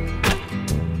ליין.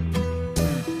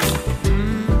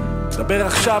 דבר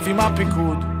עכשיו עם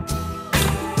הפיקוד,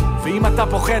 ואם אתה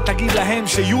פוחד תגיד להם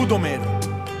שיוד אומר,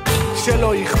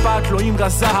 שלא אכפת לו אם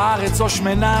רזה הארץ או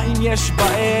שמנה, אם יש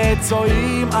בעץ או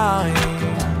אם אין.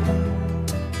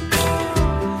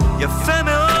 יפה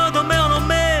מאוד אומר לו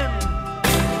מם,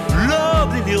 לא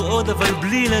בלי לראות אבל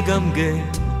בלי לגמגם.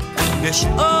 יש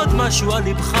עוד משהו על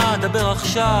לבך, דבר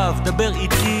עכשיו, דבר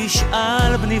איתי,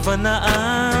 שאל בני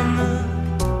ונעם.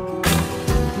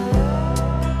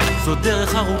 זו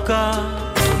דרך ארוכה,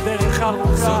 דרך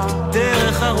ארוכה, זאת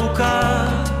דרך ארוכה,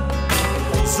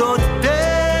 זאת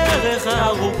דרך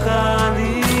ארוכה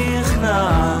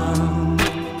לכנען.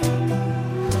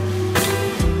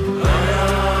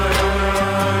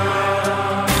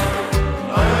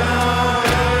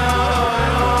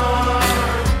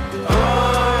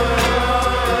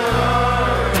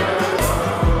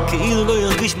 כאילו לא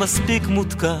ירגיש מספיק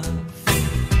מותקף,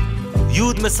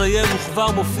 יוד מסיים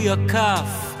וכבר מופיע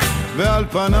כף, ועל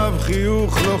פניו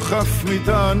חיוך לא חף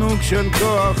מתענוג של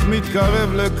כוח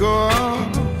מתקרב לכוח.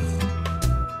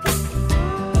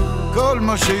 כל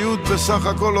מה שיוד בסך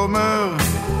הכל אומר,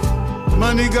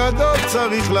 מנהיג גדול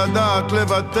צריך לדעת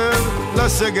לוותר,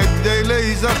 לסגת כדי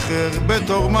להיזכר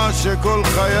בתור מה שכל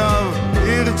חייו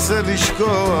ירצה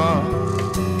לשכוח.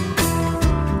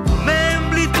 מהם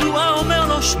בלי תנועה אומר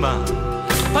לו שמה,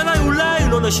 פניי אולי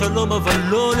לא לשלום אבל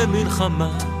לא למלחמה,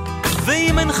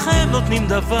 ואם אינכם נותנים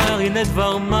דבר, הנה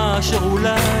דבר מה אשר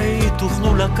אולי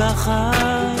תוכלו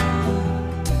לקחת.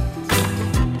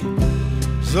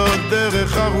 זאת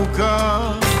דרך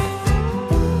ארוכה,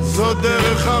 זאת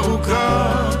דרך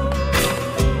ארוכה,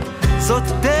 זאת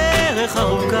דרך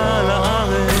ארוכה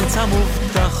לארץ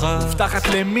המובטחת. מובטחת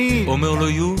למי? אומר לו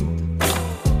יוד.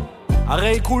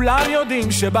 הרי כולם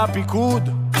יודעים שבפיקוד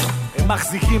הם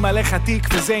מחזיקים עליך תיק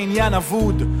וזה עניין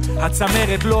אבוד,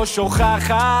 הצמרת לא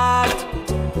שוכחת.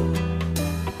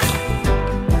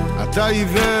 אתה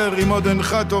עיוור אם עוד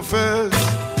אינך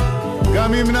תופס,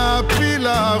 גם אם נעפיל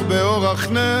להר באורח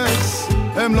נס,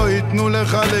 הם לא ייתנו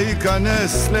לך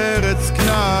להיכנס לארץ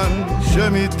כנען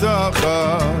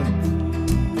שמתחת.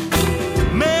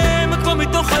 מהם כמו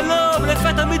מתוך חלום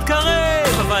לפתע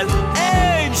מתקרב, אבל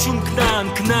אין שום כנען,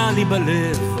 כנען לי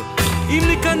בלב. אם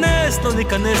ניכנס, לא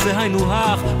ניכנס, זה היינו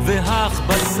הך, והך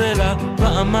בסלע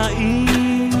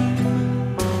פעמיים.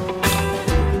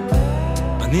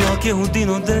 אני רק יהודי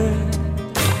נודד,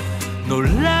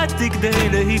 נולדתי כדי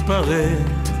להיפרד,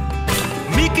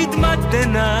 מקדמת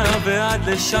דנה ועד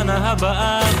לשנה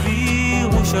הבאה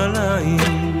בירושלים.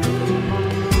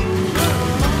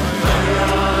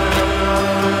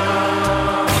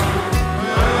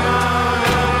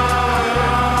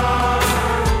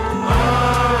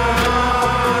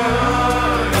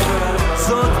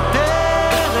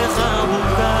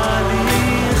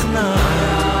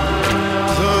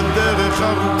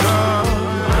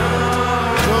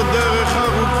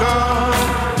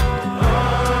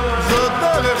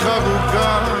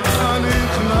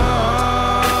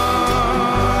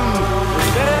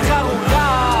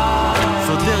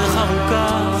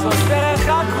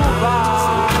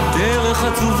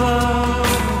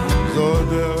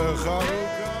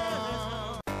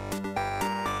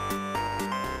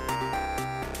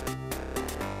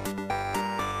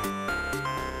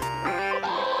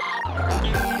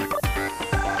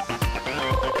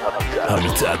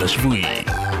 המצעד השבועי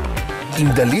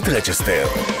עם דלית רצ'שטר.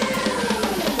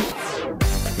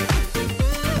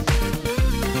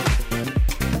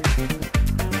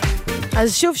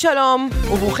 אז שוב שלום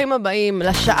וברוכים הבאים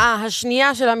לשעה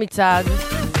השנייה של המצעד,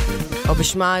 או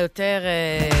בשמה יותר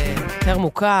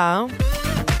מוכר,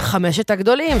 חמשת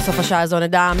הגדולים. סוף השעה הזו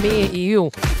נדע מי יהיו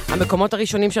המקומות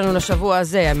הראשונים שלנו לשבוע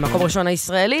הזה, המקום הראשון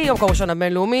הישראלי, המקום הראשון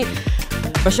הבינלאומי.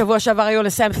 בשבוע שעבר היו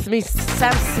לסם סמית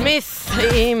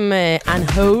עם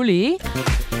Unholy.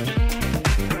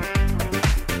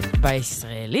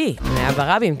 בישראלי, נאה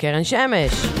ברבי עם קרן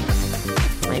שמש.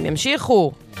 האם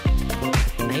ימשיכו?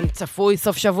 האם צפוי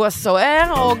סוף שבוע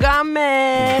סוער, או גם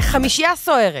חמישייה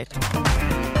סוערת?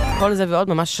 כל זה ועוד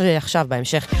ממש עכשיו,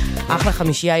 בהמשך. אחלה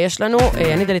חמישייה יש לנו.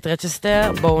 אני דלית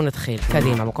רצ'שטר, בואו נתחיל.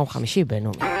 קדימה, מקום חמישי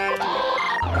בינלאומי.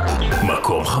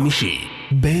 מקום חמישי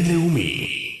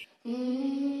בינלאומי.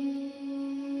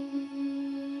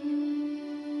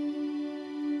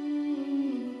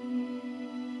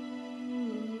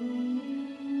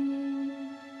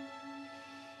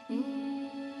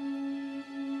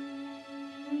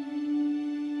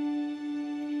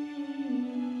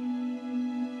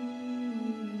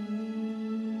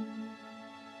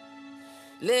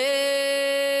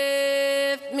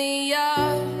 Lift me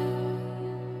up,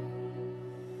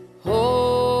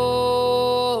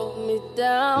 hold me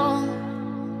down,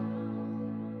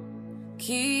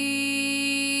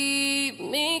 keep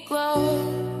me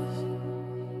close,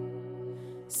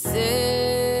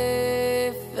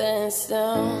 safe and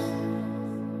sound.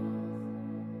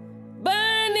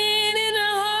 Burning in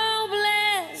a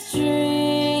hopeless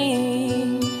dream.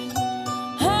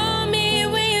 Hold me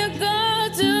when you go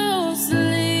to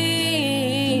sleep.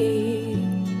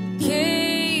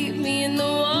 Keep me in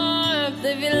the warmth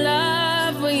of your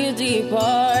love when you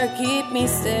depart. Keep me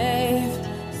safe,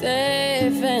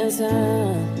 safe and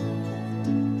sound.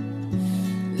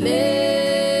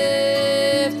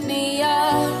 Lift me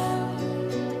up,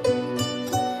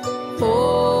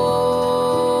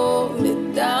 hold me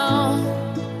down,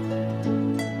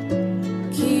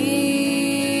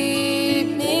 keep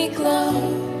me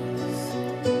close,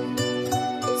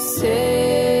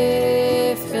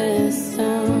 safe and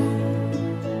sound.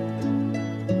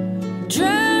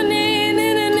 Drowning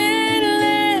in an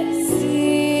endless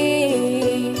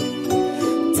sea.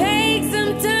 Take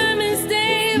some time and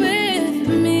stay with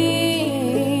me.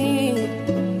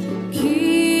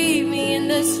 Keep me in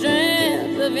the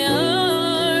strength of your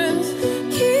arms.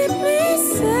 Keep me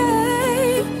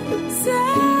safe,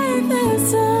 safe and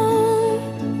sound.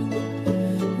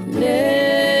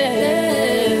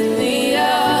 Lift me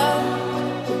up,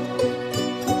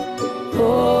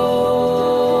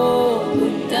 hold me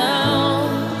down,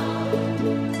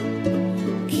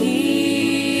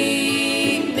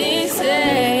 keep me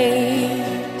safe,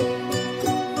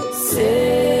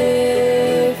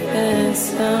 safe and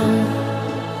sound.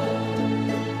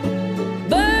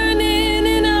 Burning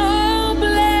in a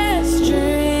hopeless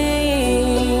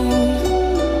dream.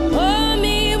 Hold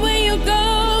me when you go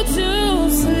to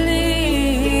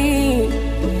sleep.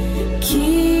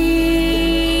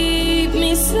 Keep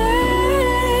me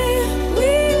safe.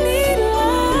 We need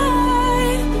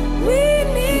light. We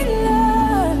need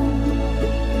love.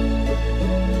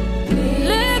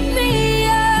 Lift me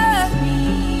up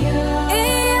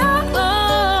in your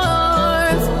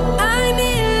arms. I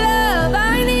need love.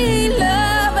 I need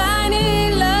love. I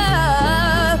need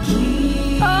love.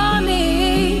 On me.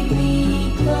 On me.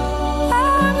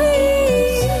 On me.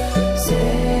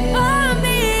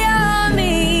 On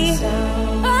me.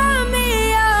 On me. On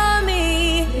me.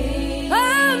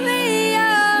 On me.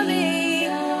 On me.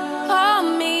 On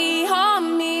me. On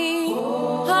me.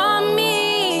 On me.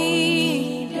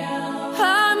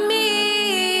 On me.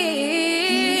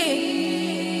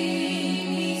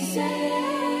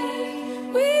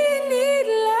 We need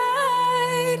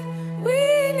light. We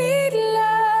need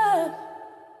love.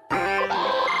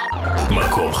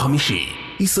 מקום חמישי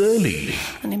ישראלי.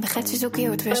 אני בחצי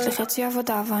זוגיות ויש לי חצי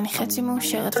עבודה, ואני חצי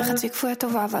מאושרת וחצי כפויה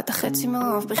טובה, ואתה חצי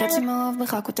מאוהב, בחצי מאוהב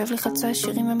בך, כותב לי חצי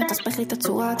שירים ומתסבך לי את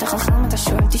הצורה. אתה חכם, אתה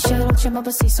שואל אותי שאלות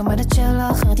שבבסיס עומדת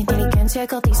שאלה אחרת. אינטליגנציה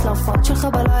כרטיס להופעות שלך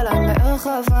בלילה, עם בערך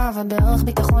אהבה ובערך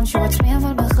ביטחון שהוא עצמי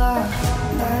אבל בך.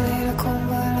 בא לי לקום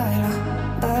בלילה,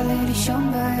 בא לי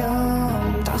לישון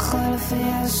ביום, תחל לפי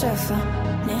הספר,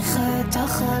 נחיה את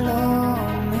החלום.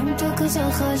 אם אתה כזה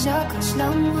חזק, אז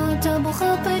למה אתה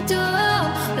בוחר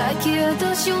פתאום? אולי כי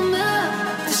אתה שומע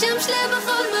את השם שלי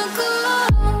בכל מקום.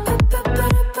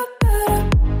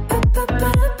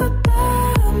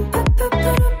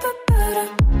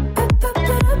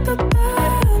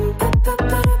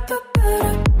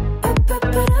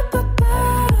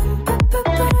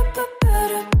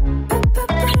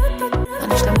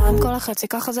 חצי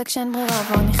ככה זה כשאין ברירה,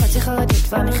 ואני חצי חרדית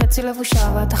ואני חצי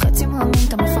לבושה, ואתה חצי מאמין,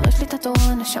 אתה מפרש לי את התורה,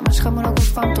 הנשמה שלך מול הגוף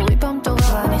פעם תורי פעם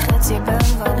תורה, ואני חצי בן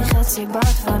ואני חצי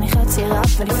בת ואני חצי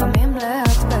ראפ ולפעמים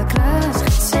לאט בקלאס,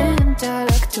 חצי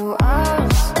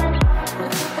אינטלקטואלס.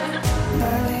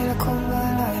 בא לי לקום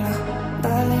בלילה,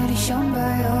 בא לי לישון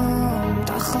ביום,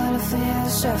 תחל לפי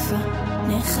הספר,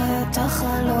 נחיה את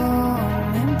החלום.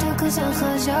 אם אתה כזה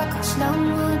חזק, אז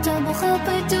למה אתה בוחר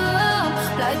פתאום?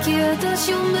 אולי כי אתה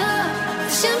שומע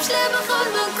השם שלי בכל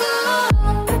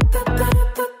מקום.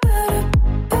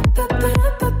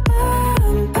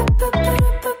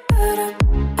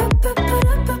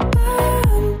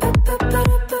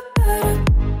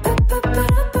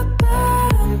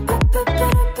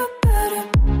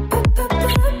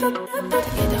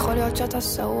 תגיד, יכול להיות שאתה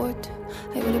שרוט,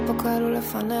 היו לי פה כאלו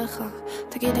לפניך.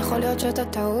 תגיד, יכול להיות שאתה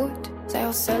טעות, זה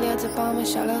עושה לי את זה פעם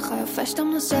משלך. יפה שאתה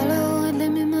מנסה להוריד לי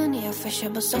ממני, יפה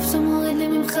שבסוף זה מוריד לי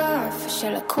ממך, יפה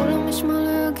שלכולם יש מה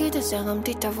להגיד, אז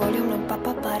הרמתי את הווליום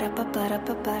לפאפה פארה פארה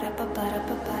פארה פארה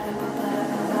פארה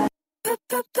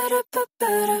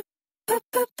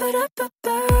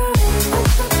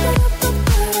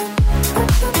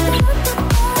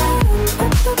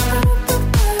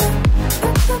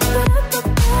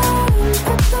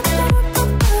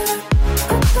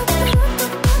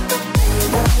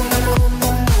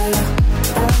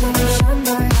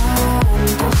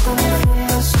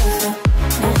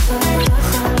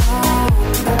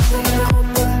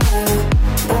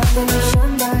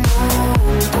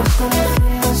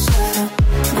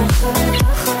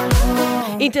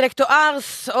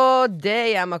אינטלקטואלס עוד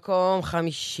המקום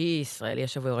חמישי, ישראלי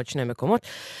השבוע יורד 2 מקומות.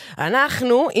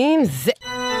 אנחנו עם זה.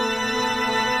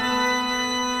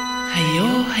 היו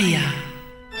היה.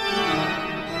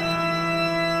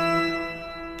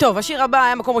 טוב, השיר הבא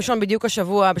היה מקום ראשון בדיוק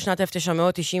השבוע בשנת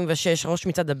 1996, ראש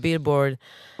מצעד הבילבורד.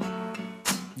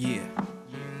 Yeah.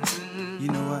 You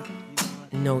know what?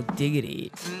 No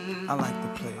diggity. I like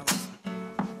the players.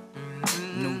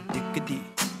 No diggity,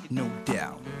 no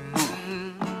doubt.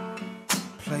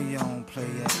 Play on,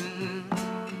 play it.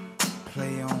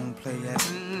 Play on, play it.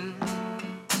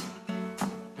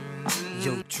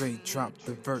 Yo, Dre, drop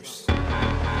the verse.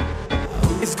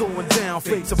 It's going down,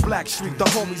 fade to Black Street. The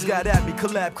homies got at me,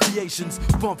 collab creations.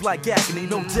 Bump like agony,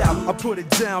 no doubt. I put it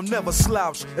down, never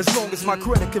slouch. As long as my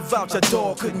credit can vouch, a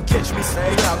dog couldn't catch me.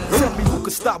 Stay out. Tell me who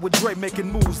could stop with Dre making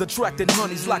moves, attracting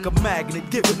honeys like a magnet,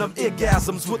 giving them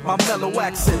orgasms with my mellow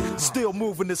accent. Still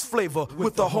moving this flavor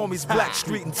with the homies Black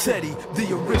Street and Teddy, the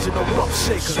original rough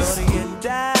shakers. Shorty it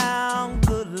down,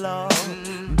 good lord.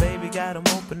 Baby got them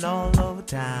open all over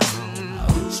town.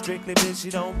 Strictly bitch,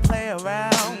 you don't play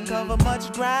around. Cover much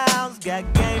grounds, got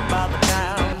game by the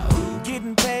town.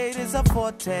 Getting paid is a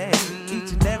forte, each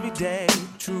and every day.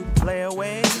 True play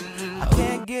away, I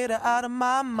can't get her out of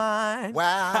my mind.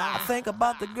 Wow, I think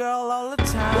about the girl all the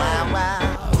time. Wow, wow.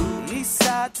 East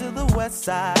side to the west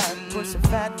side, pushing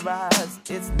fat rides,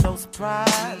 it's no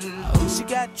surprise. She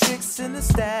got tricks in the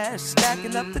stash,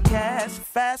 stacking up the cash,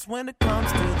 fast when it comes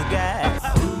to the gas.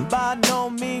 By no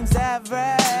means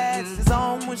average, it's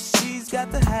on when she's got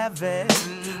to have it.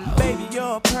 Baby,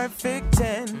 you're a perfect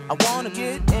 10, I wanna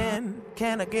get in,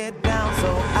 can I get down so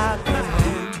I can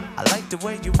win? I like the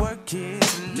way you work it,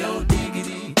 no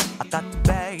diggity, I got to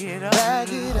bag it up. Bag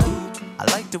it up. I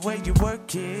like the way you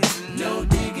work it, no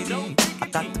diggity, I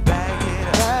got to bag it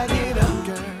up. Bag it up,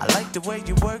 girl. I like the way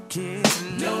you work it,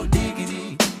 no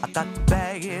diggity, I got to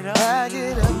bag it up. Bag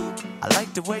it up. I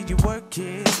like the way you work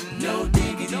it, no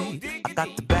diggity, I got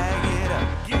to bag it up.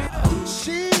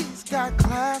 She's got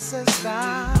class and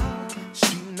style,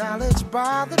 she knowledge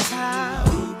by the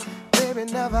pound. Baby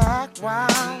never act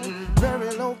wild,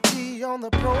 very low key on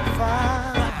the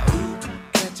profile.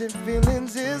 Catching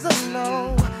feelings is a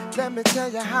no, let me tell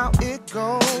you how it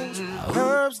goes.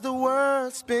 Herbs the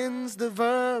word, spins the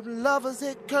verb, lovers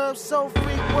hit curves so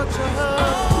freak what you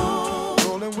heard.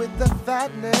 Rolling with the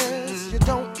fatness, you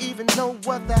don't even know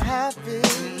what the half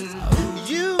is.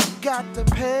 You got to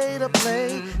pay to play,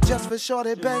 just for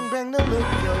shorty bang bang to look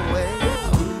your way.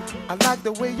 I like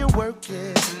the way you work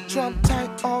it, Trump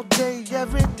tight all day,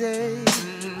 every day.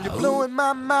 You're blowing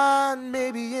my mind,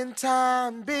 maybe in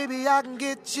time, baby I can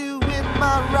get you in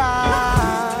my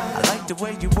ride. I like the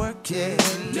way you work it,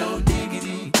 no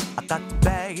diggity, I got to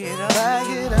bag it up. Bag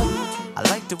it up. I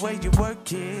like the way you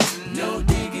work it, no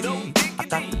diggity, I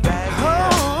got to bag it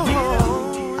up.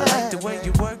 I like the way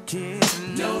you work it,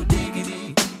 no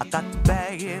diggity, I got to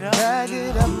bag it up. Bag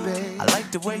it up, babe. I like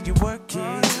the way you work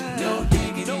it, no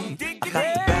diggity, I got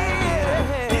to bag it up.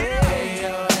 Hey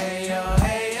yo, hey yo,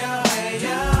 hey yo, hey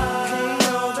yo. Hey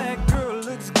yo, that girl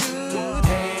looks good.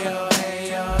 Hey yo, hey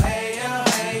yo, hey yo,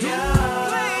 hey yo.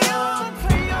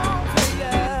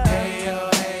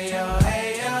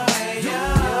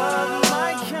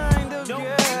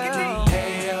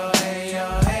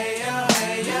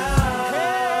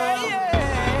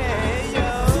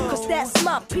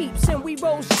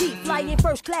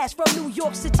 first class from New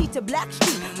York City to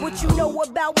Blackstreet. What you know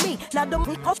about me? Now don't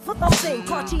thing.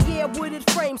 Cartier wooded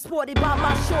frame sported by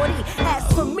my shorty. As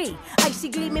for me, icy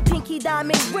gleaming pinky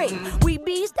diamond ring. We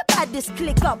bees the baddest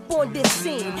click up on this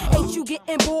scene. Ain't you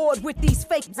getting bored with these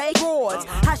fake broads?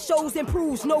 How shows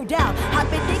improves, no doubt. I've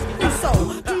been thinking so.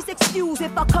 Please excuse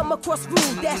if I come across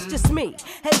rude. That's just me,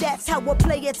 and that's how a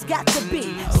player's got to be.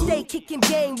 Stay kicking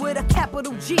game with a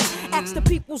capital G. Ask the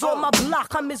peoples on my block,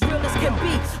 I'm as real as can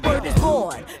be. Word is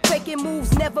born, faking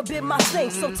moves never been my thing.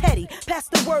 So Teddy, pass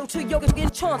the word to Yoga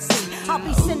and Chauncey. I'll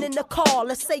be sending a call,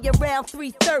 let's say around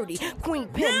 3:30. Queen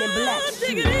Pen and Black.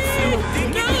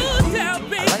 No doubt,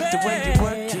 baby. I like the way you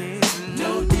work it.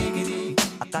 No diggity.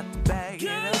 I got the bag.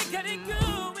 Girl, I got it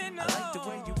going on. I like the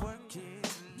way you work it.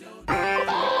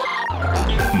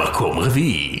 מקום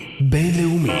רביעי,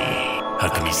 בינלאומי,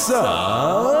 הכניסה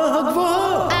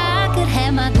הגבוהה. I could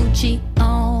have my Gucci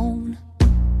on.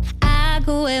 I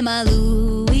go wear my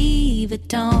Louis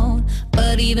Vuitton.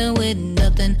 But even with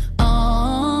nothing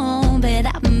on, bet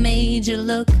I made you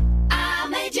look. I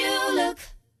made you look.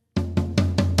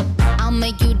 I'll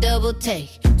make you double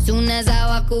take soon as I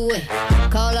walk away.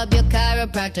 Call up your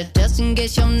chiropractor just in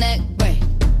case your neck break.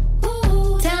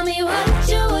 Ooh, tell me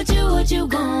what you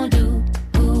gonna do?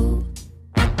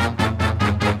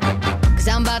 Cause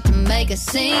I'm about to make a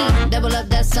scene, double up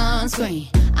that sunscreen.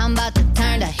 I'm about to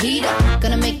turn the heat up,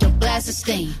 gonna make your glasses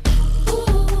steam.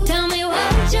 Ooh, tell me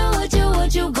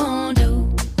what you gonna do?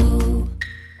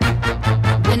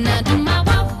 When I do my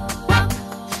walk,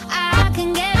 I can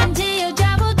guarantee your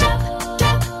job will drop.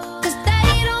 Cause they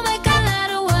don't make a lot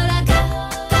of what I got.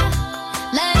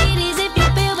 Ladies, if you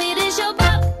feel me, this your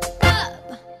pop.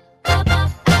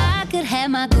 I could have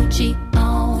my Gucci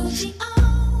on.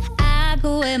 I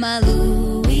go wear my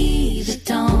Louis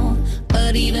Vuitton.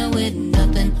 But even with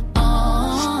nothing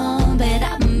on, bet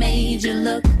I made you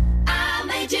look. I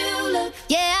made you look.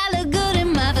 Yeah, I look good in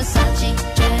my Versace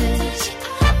dress.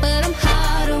 But I'm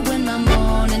hotter when my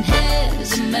morning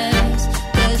hair's a mess.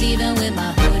 Cause even with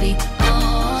my hoodie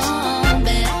on,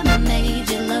 bet I made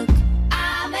you look.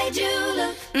 I made you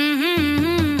look.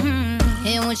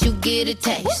 And once you get a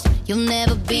taste, you'll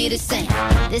never be the same.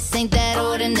 This ain't that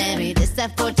ordinary, this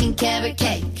that 14 karat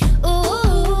cake.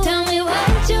 Ooh, tell me what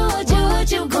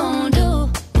you gonna do?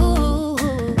 Ooh,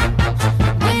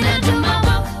 when I do my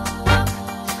walk,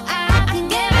 I can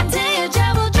guarantee your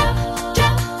job will drop.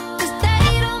 Cause they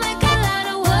don't make a lot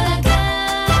of what I got.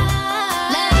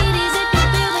 Ladies, if you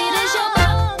feel me, this your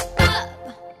pop.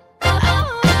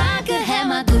 I could have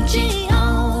my Gucci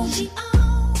on.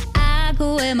 I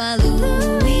could wear my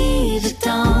Louis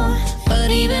Vuitton. But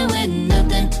even with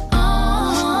nothing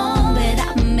on, bet I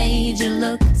made you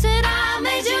look. Said I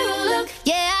made you look.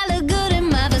 Yeah, I look good in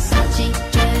my Versace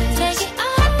dress.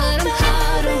 But I'm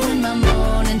hotter when my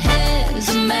morning hair's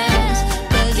a mess.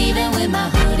 Cause even with my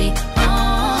hoodie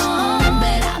on,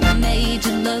 bet I made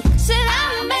you look. Said I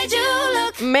made you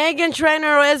look. מייגן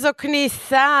טריינר, איזו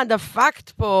כניסה, דפקת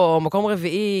פה. מקום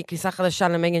רביעי, כניסה חדשה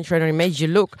למייגן טריינר עם מייג'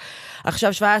 לוק.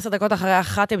 עכשיו 17 דקות אחרי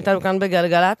אחת, הם איתנו כאן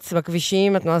בגלגלץ,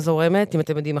 בכבישים, התנועה זורמת. אם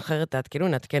אתם יודעים אחרת, תעדכנו,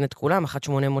 נעדכן את כולם,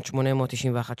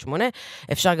 1-800-891-8.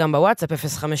 אפשר גם בוואטסאפ,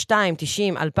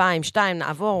 052-90-2002.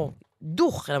 נעבור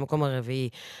דוך אל המקום הרביעי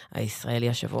הישראלי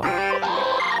השבוע.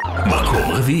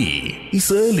 מקום רביעי,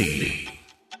 ישראלי.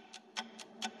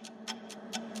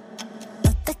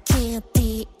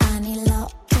 תכירתי, אני לא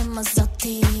כמו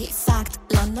זאתי,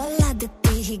 פקט, לא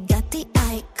נולדתי, הגעתי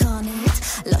אייקונית,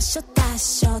 לא שותה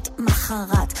שוט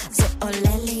מחרת, זה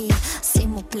עולה לי,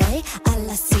 שימו פליי על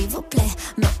הסיבו פליי,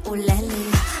 מעולה לי,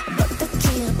 בוא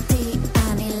תכירתי,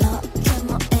 אני לא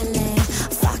כמו אלה,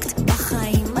 פקט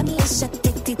בחיים, אני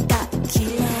שתיתי את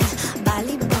הקילה, בא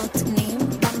לי בוטנים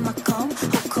במקום,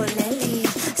 הוא כולל לי,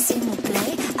 שימו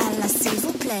פליי על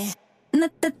הסיבו פליי.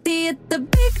 נתתי את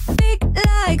הביג ביג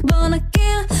לייק, בוא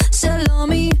נכיר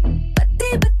שלומי,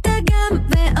 באתי בתגם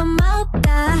ואמרת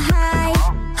היי,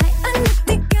 היי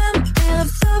עניתי גם ערב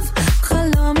טוב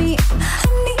חלומי,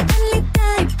 אני אין לי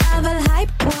טייפ אבל הייפ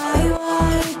וואי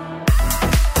וואי.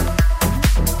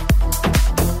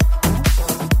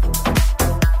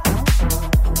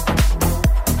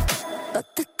 לא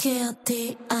תכיר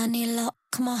אותי, אני לא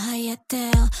כמו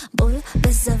היתר, בול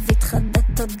בזווית חדה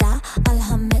תודה על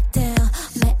המטר,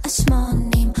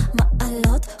 180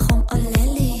 מעלות חום עולה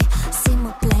לי, שימו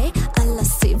פליי על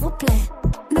הסיבו פליי.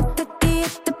 נתתי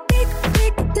את הביג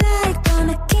ביג לייק, בוא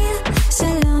נכיר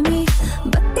שלומי,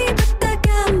 באתי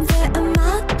בתגם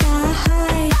ואמרת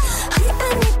היי, היי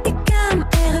עניתי גם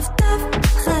ערב טוב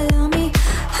חלומי,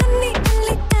 אני אין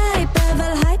לי טייפ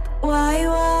אבל הייפ וואי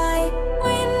וואי.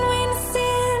 ווין ווין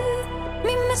סין,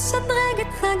 מי משדרג את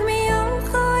חג מיום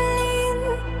חולין,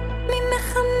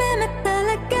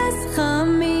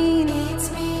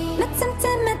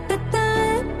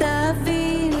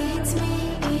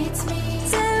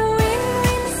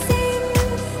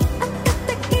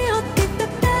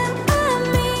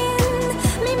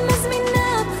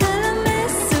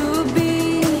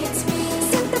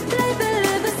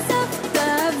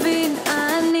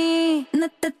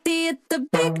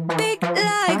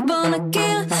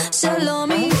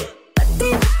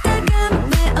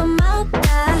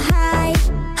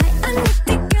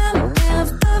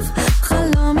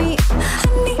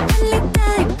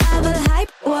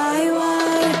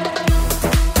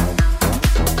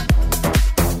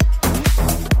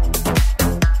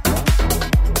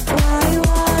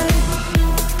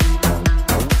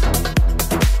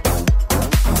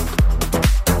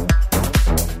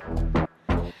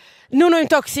 נונו עם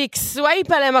טוקסיק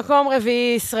סווייפה למקום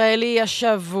רביעי ישראלי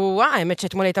השבוע. האמת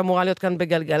שאתמול הייתה אמורה להיות כאן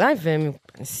בגלגליים,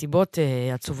 ומסיבות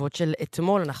עצובות של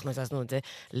אתמול, אנחנו הזזנו את זה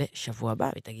לשבוע הבא,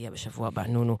 ותגיע בשבוע הבא,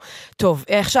 נונו. טוב,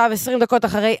 עכשיו 20 דקות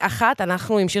אחרי 1,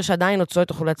 אנחנו עם שיר שעדיין עוד צועד,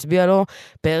 תוכלו להצביע לו,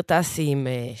 פאר טסי עם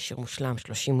שיר מושלם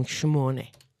 38.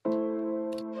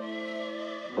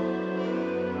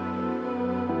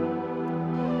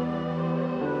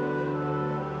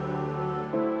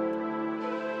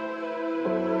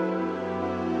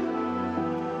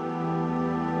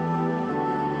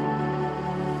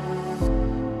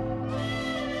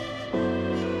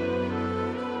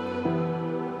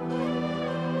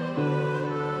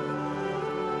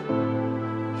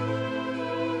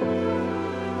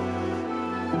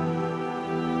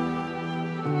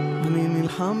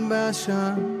 נלחם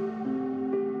בעשן,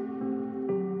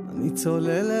 אני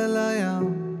צולל אל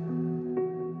הים,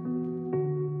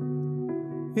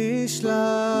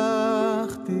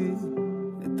 השלחתי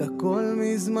את הכל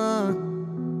מזמן,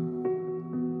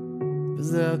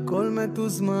 וזה הכל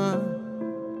מתוזמן,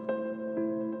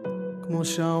 כמו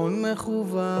שעון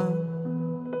מכוון.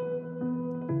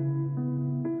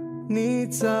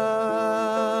 ניצחתי,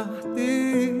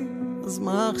 אז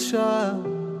מה עכשיו?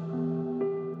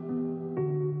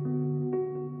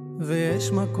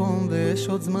 ויש מקום ויש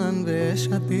עוד זמן ויש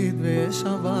עתיד ויש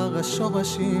עבר,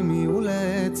 השורשים יהיו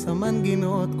לעץ,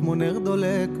 המנגינות כמו נר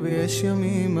דולק, ויש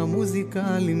ימים,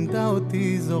 המוזיקה לימדה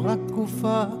אותי, זו רק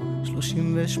תקופה,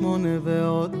 38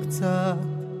 ועוד קצת.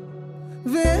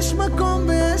 ויש מקום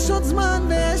ויש עוד זמן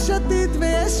ויש עתיד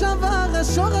ויש עבר,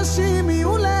 השורשים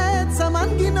יהיו לעץ,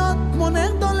 המנגינות כמו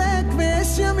נר דולק,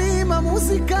 ויש ימים,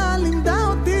 המוזיקה לימדה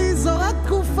אותי, זו רק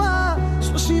תקופה,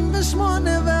 38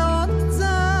 ועוד קצת.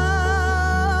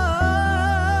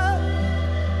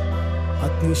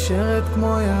 את נשארת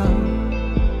כמו ים,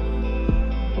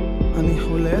 אני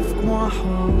חולף כמו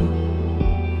החור,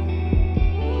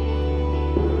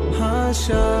 חשבתי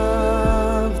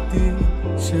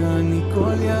שאני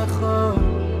כל יכול,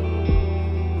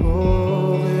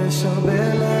 ויש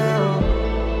הרבה לאור,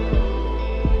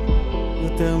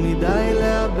 יותר מדי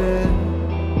לאבד,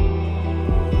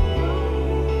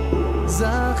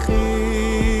 זכיתי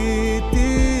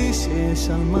שיש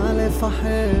על מה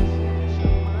לפחד,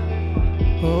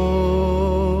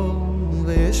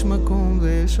 ויש מקום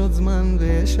ויש עוד זמן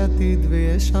ויש עתיד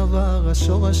ויש עבר,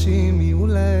 השורשים יהיו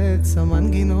לעץ,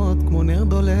 המנגינות כמו נר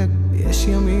דולק, ויש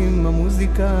ימים,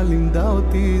 המוזיקה לימדה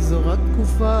אותי, זו רק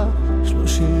תקופה,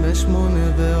 38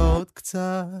 ועוד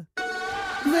קצת.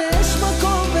 ויש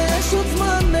מקום ויש עוד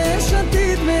זמן ויש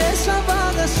עתיד ויש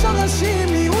עבר, השורשים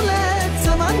יהיו לעץ,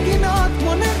 המנגינות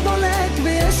כמו נר דולק,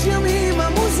 ויש ימים,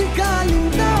 המוזיקה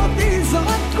לימדה אותי, זו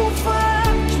רק תקופה,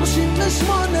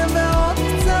 38 ועוד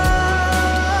קצת.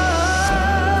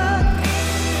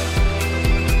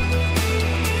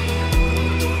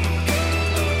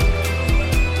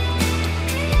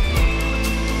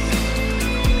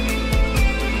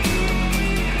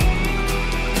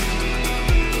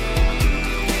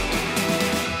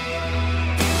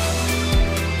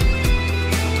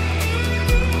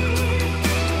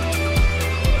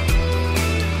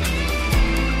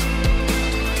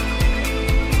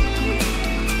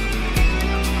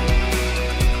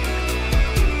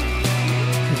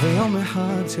 ויום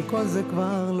אחד שכל זה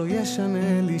כבר לא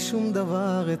ישנה לי שום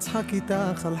דבר, אצחק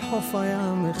איתך על חוף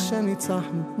הים, איך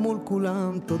שניצחנו מול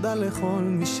כולם, תודה לכל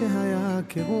מי שהיה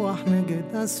כרוח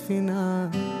נגד הספינה,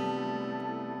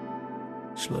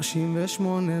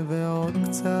 38 ועוד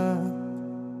קצת.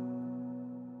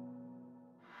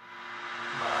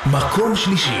 מקום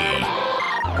שלישי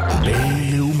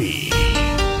בינלאומי.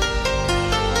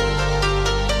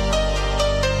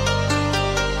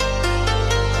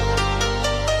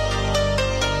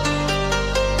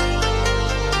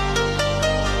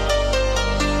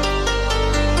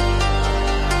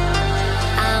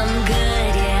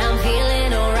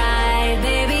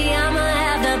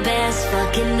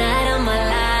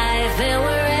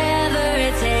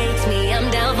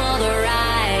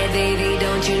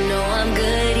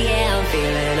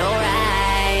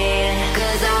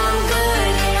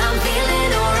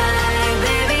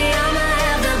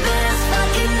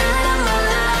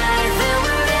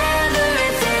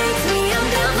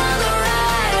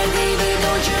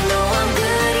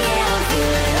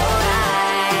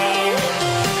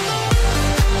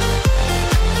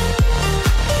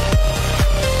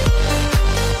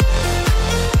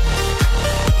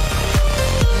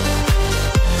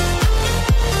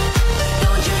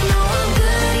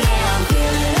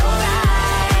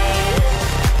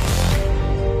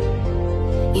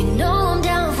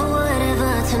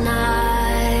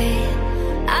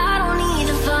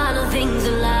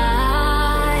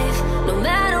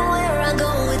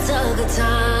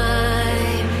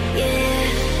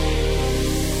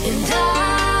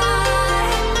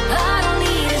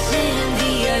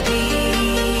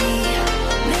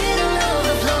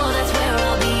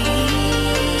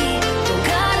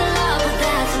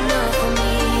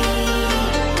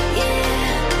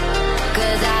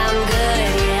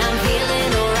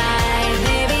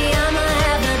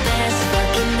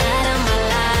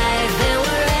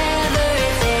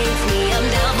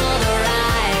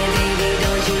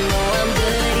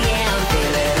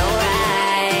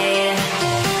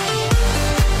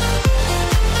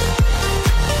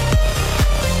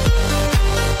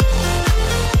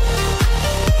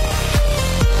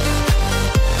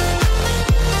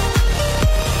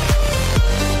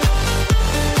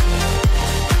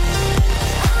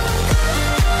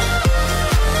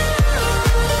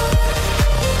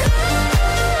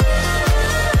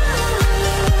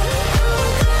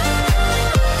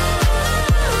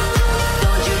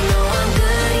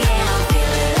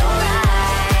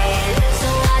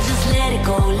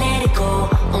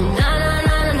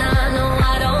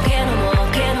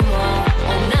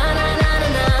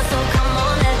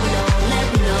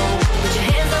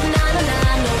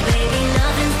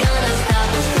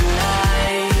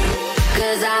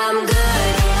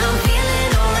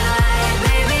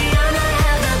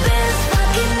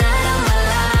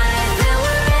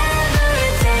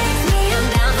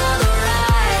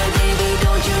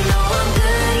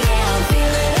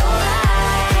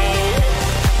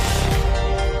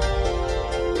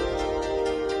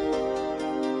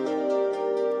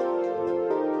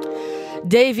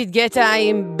 דיוויד גטה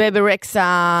עם בבי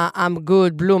רקסה, I'm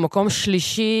good blue, מקום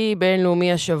שלישי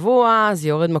בינלאומי השבוע, זה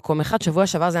יורד מקום אחד, שבוע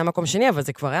שעבר זה היה מקום שני, אבל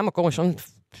זה כבר היה מקום ראשון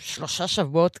 3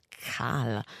 שבועות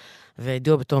קל,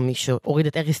 וידוע בתור מי שהוריד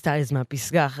את ארי סטיילס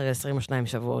מהפסגה אחרי 22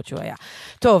 שבועות שהוא היה.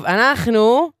 טוב,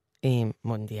 אנחנו עם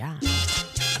מונדיאל.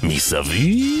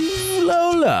 מסביב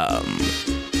לעולם.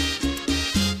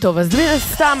 טוב, אז מן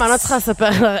הסתם, אני לא צריכה לספר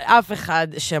לאף אחד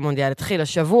שהמונדיאל התחיל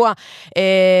השבוע,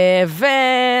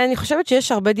 ואני חושבת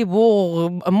שיש הרבה דיבור,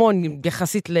 המון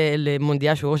יחסית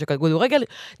למונדיאל שהוא ראש הכדורגל,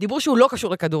 דיבור שהוא לא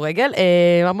קשור לכדורגל,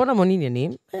 המון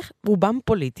עניינים, רובם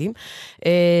פוליטיים,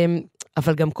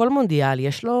 אבל גם כל מונדיאל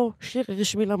יש לו שיר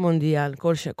רשמי למונדיאל,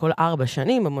 כל 4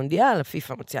 שנים במונדיאל,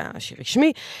 הפיפה מוציאה שיר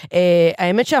רשמי.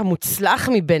 האמת שהמוצלח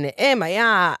מביניהם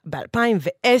היה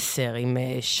ב-2010 עם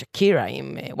שקירה,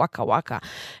 עם וואקה וואקה,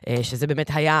 שזה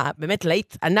באמת היה, באמת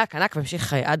להיט ענק,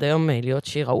 והמשיך עד היום להיות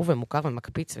שיר אהוב ומוכר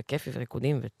ומקפיץ וכיפי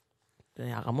וריקודים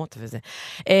הרמות וזה.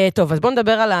 טוב, אז בואו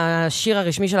נדבר על השיר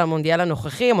הרשמי של המונדיאל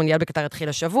הנוכחי. המונדיאל בקטר התחיל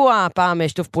השבוע, הפעם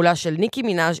שיתוף פעולה של ניקי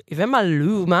מינאז'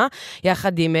 ומלומה,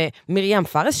 יחד עם מרים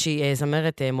פארס, שהיא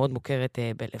זמרת מאוד מוכרת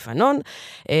בלבנון.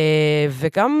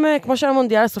 וגם, כמו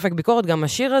שהמונדיאל סופג ביקורת, גם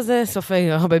השיר הזה סופג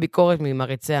הרבה ביקורת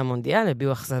ממריצי המונדיאל,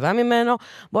 הביאו אכזבה ממנו.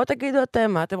 בואו תגידו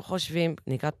אתם, מה אתם חושבים?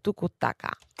 נקרא טוקו טקה.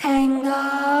 Tenga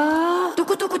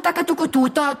tuku tuku taka tuku tu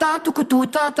ta ta tuku tu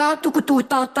ta ta tuku tu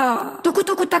ta ta tuku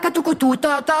tuku taka tuku tu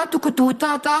ta ta tuku tu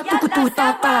ta ta tuku tu ta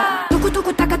ta tuku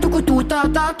tuku taka tuku tu ta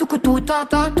ta tuku tu ta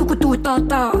ta tuku tu ta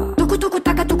ta tuku tuku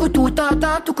taka tuku tu ta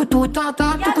ta tuku tu ta ta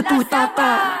tuku tu ta ta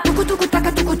tuku tuku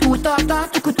taka tuku tu ta ta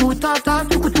tuku tu ta ta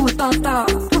tuku tu ta ta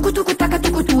tuku tuku taka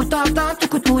tuku tu ta ta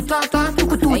tuku tu ta ta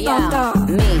tuku tu ta ta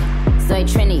me soy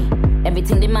Trini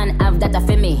everything the man have that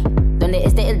for me. Donde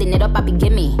este el dinero papi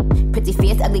give me. Pretty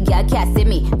face, ugly girl can't see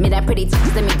me. Me that pretty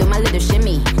teeth, let me do my little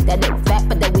shimmy. That look fat,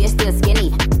 but that we're still skinny.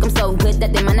 I'm so good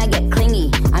that the man I get clingy.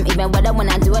 I'm even wetter when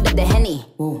I do it up the Henny.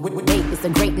 Wait, it's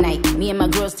a great night. Me and my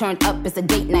girls turned up, it's a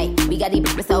date night. We got these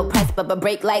bitches so pressed, but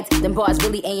brake lights. Them bars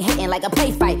really ain't hitting like a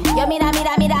play fight. Yo, mira,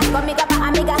 conmigo pa'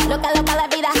 amiga. Loca la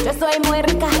vida. Yo soy muy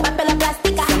rica, papel o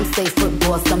plástica. Some say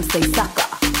football, some say soccer.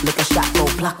 Look a shot, go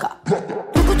blocker.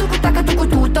 Tuku tuku taka tuku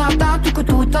tu ta ta tuku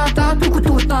tu ta ta tuku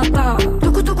tu ta ta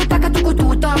tuku tuku taka tuku tu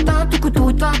ta ta tuku tu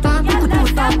ta ta tuku tu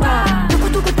ta ta tuku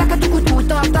tuku taka tuku tu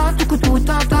ta ta tuku tu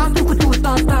ta ta tuku tu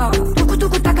ta ta tuku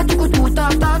tuku taka tuku tu ta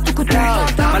ta tuku tu ta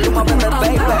ta Maluma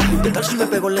baby, ¿qué tal si me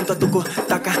pego lento a tucu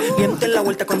taca? Diente en la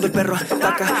vuelta cuando el perro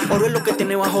ataca. Oro es lo que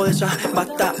tiene bajo de esa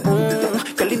bata.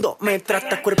 Qué lindo me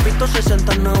trata, cuerpito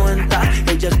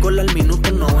 60-90. Ella es gol al minuto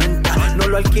 90. No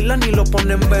lo alquila ni lo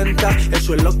pone en venta.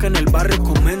 Eso es lo que en el barrio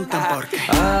comentan porque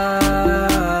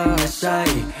es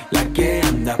ahí la que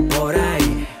anda por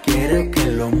ahí. Quiere que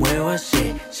lo mueva así,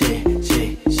 sí, sí,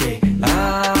 sí.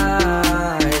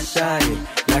 Es ahí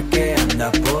la que anda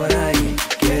por ahí.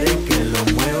 Quiere que lo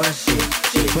mueva así,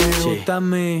 sí, sí. Me gusta a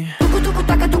mí. Tuku tuku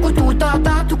taka tuku tu ta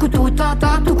ta tuku tu ta ta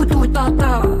tuku tu ta ta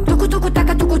tuku tuku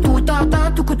taka tuku tu ta ta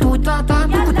tuku tu ta ta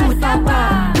tuku tu ta ta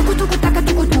tuku tuku taka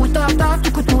tuku tu ta ta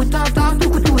tuku tu ta ta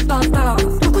tuku tu ta ta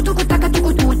tuku tuku taka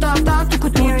tuku tu ta ta tuku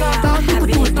tu ta ta tuku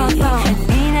tu ta ta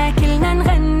خلينا كلنا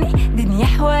نغني دنيا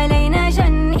حوالينا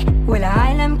جني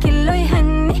والعالم كله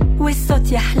يهني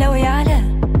والصوت يحلى ويعلى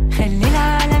خلي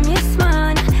العالم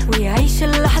يسمعنا ويعيش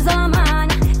اللحظة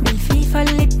معنا بالفيفا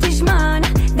اللي بتجمعنا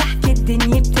ضحك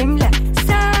الدنيا بتملى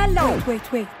سلام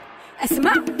ويت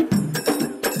اسمع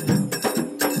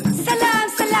سلام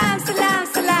سلام سلام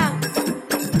سلام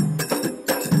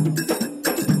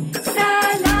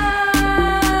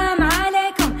سلام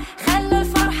عليكم خلوا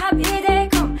الفرحة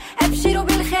بإيديكم أبشروا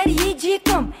بالخير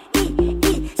يجيكم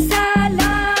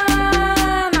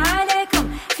سلام عليكم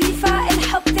فيفا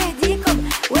الحب تهديكم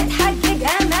وتحقق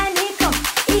أمانيكم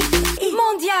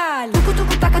مونديال tuku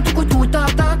tuku taka tuku tu ta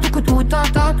ta tuku tu ta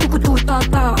ta tuku tu ta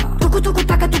ta tuku tuku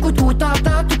taka tuku tu ta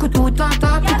ta tuku tu ta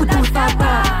ta tuku tu ta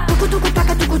ta tuku tuku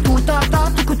taka tuku tu ta ta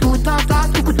tuku tu ta ta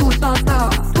tuku tu ta ta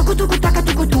tuku tuku taka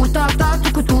tuku tu ta ta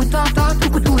tuku tu ta ta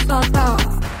tuku tu ta ta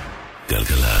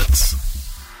גלגלצ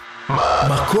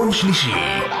מקום שלישי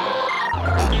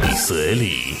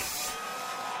ישראלי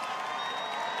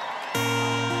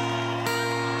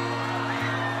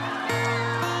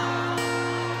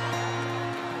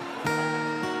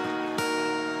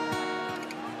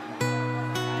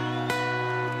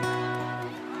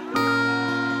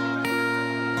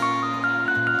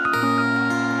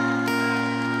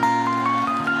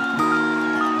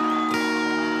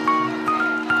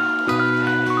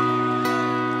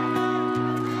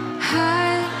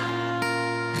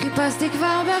חיפשתי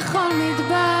כבר בכל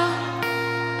מדבר,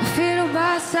 אפילו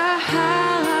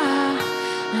בסהרה,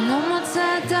 אני לא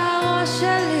מוצא את הראש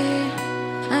שלי,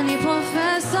 אני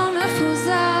פרופסור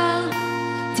מפוזר,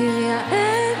 תראי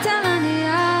העט על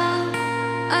הנייר,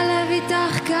 הלב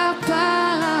איתך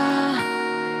כפרה,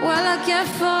 וואלה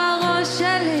כיף הראש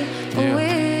שלי,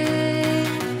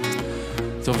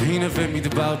 טוב הנה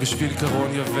ומדבר בשביל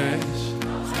קרון יבש,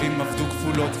 אחים עבדו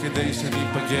כפולות כדי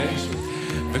שניפגש,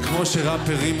 וכמו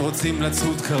שראפרים רוצים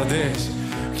לצוד קרדש,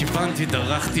 כיוונתי,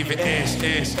 דרכתי ואש,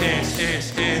 אש, אש,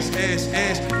 אש, אש, אש,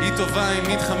 אש, היא טובה,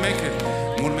 היא מתחמקת,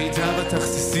 מול מיטב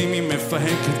התכסיסים היא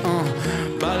מפהקת,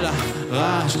 בא לה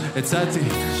רעש, הצעתי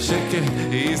שקט,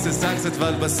 היא היססה קצת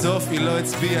אבל בסוף היא לא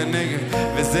הצביעה נגד,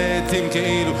 וזה התאים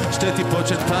כאילו שתי טיפות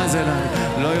של פאזל,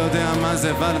 אני לא יודע מה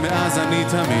זה אבל מאז אני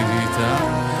תמיד איתה,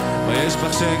 ויש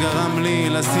בך שגרם לי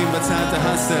לשים בצד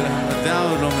ההסל, אתה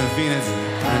עוד לא מבין את זה,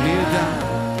 אני יודע,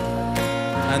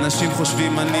 אנשים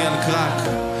חושבים אני על קרק,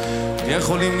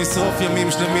 יכולים לשרוף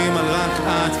ימים שלמים על רק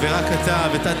את ורק אתה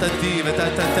וטטטי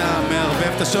וטטטה,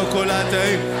 מערבב את השוקולד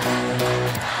טעים,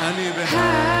 אני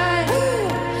היי,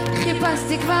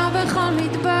 חיפשתי כבר בכל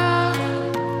מדבר,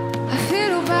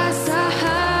 אפילו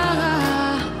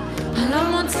בסהרה, אני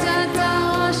לא מוצא את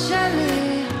הראש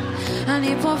שלי,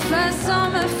 אני פרופסור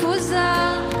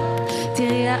מפוזר,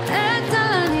 תראי העט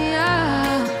על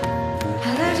הנייר,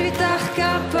 הלב איתך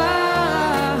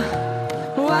כפרה,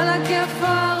 וואלה כיף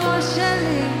הראש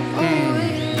שלי,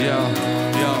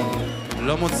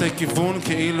 לא מוצא כיוון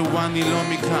כאילו אני לא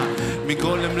מכאן,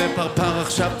 מגולם לפרפר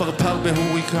עכשיו פרפר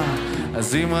בהוריקה,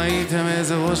 אז אם ראיתם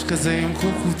איזה ראש כזה עם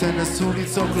קוקו תנסו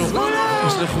לצעוק לו,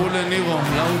 תשלחו לנירו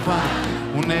לאופן,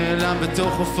 הוא נעלם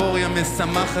בתוך אופוריה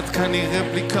משמחת כנראה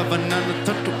בלי כוונה,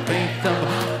 נתת לו ביתה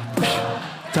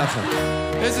תחת,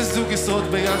 איזה זוג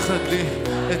ישרוד ביחד לי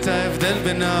את ההבדל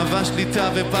בין אהבה, שליטה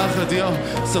ופחד,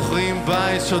 סוחרים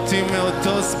בית, שותים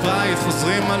מאותו ספרייט,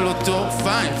 חוזרים על אותו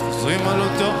פייט, חוזרים על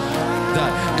אותו די,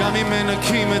 גם אם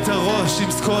מנקים את הראש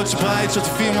עם סקוטש ברייט,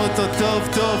 שוטפים אותו טוב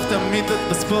טוב, תמיד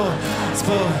את בספורט,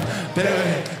 ספורט,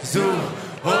 פרק, זו,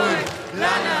 אוי,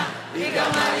 לנה, היא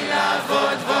גרמה לי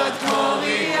לעבוד ועוד כמו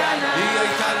ריאנה, היא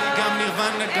הייתה לי גם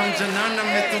נירוונה, גם ג'ננה,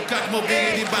 מתוקה כמו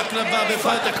בידי בקלבה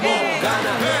בפרטה כמו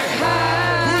גנה,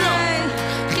 היי,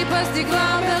 חיפשתי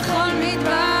כבר בכל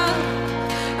מדבר,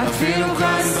 אפילו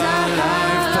כאן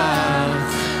בלייב פארק,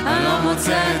 אני לא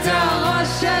מוצא את הראש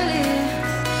שלי,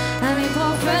 אני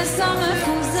פרופסור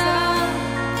מפוזר,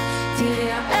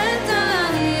 תראי העט על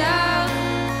הנייר,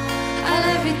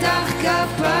 הלב איתך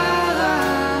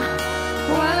כפרה,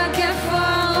 וואלה כיף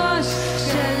הראש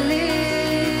שלי,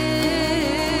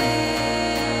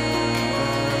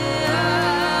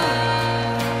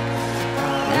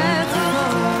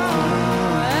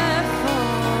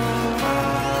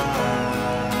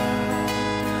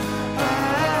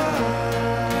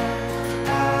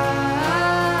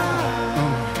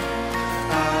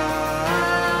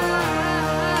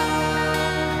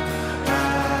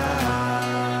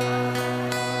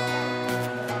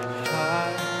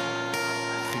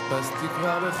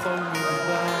 כבר בכל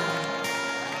מדבר,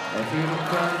 אפילו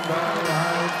כאן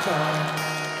בלייב כאן.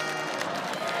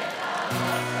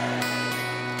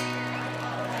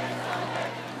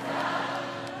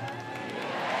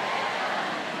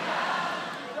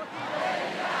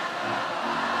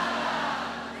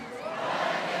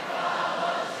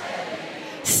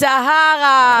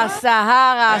 סהרה,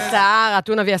 סהרה, סהרה,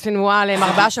 טונה ויסמין מועלם,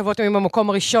 4 שבועות ימים במקום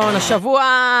הראשון, השבוע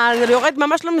זה יורד,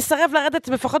 ממש לא מסרב לרדת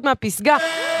לפחות מהפסגה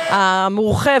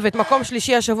המורחבת, מקום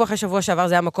שלישי השבוע, אחרי שבוע שעבר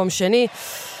זה היה מקום שני.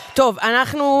 טוב,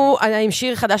 אנחנו עם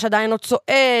שיר חדש עדיין עוד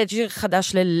צועד, שיר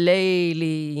חדש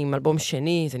ללילי, עם אלבום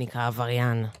שני, זה נקרא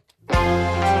עבריין.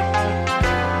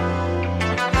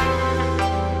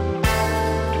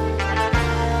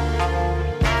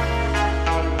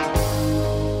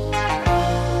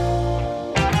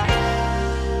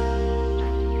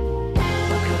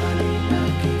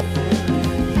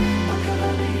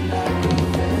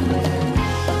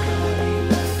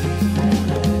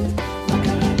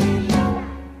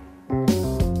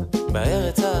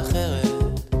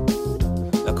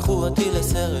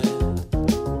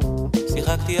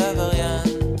 שיחקתי עבריין,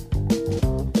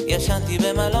 ישנתי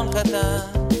במלון קטן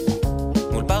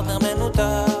מול פרטנר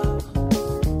מנותח,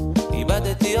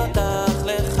 איבדתי אותך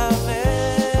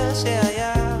לחבר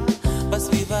שהיה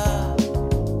בסביבה,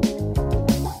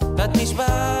 את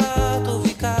נשבעת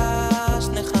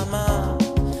וביקשת נחמה,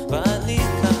 ואני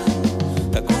כאן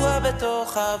תקוע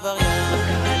בתוך עבריין.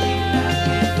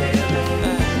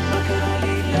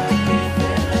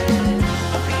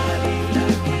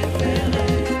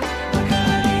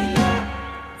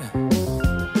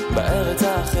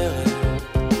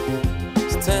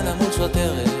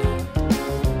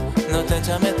 נותן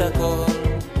שם את הכל,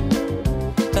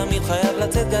 תמיד חייב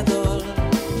לצאת גדול,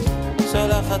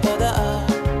 שולחת הודעה,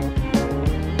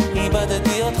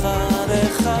 איבדתי אותך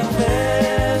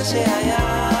לחבר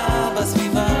שהיה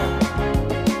בסביבה,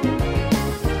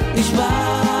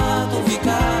 נשבעת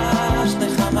וביקשת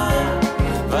נחמה,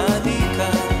 ואני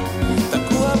כאן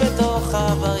תקוע בתוך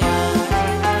עבריין.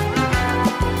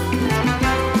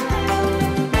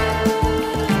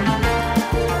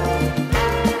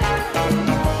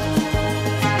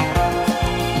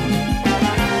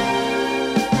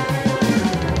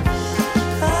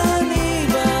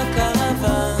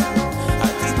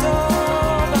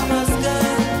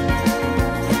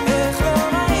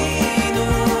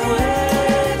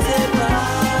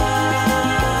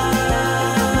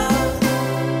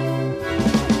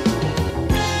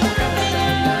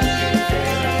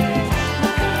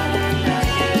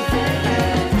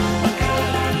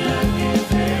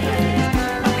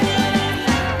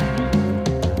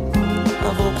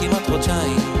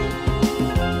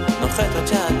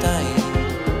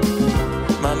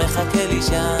 מחכה לי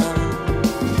שם,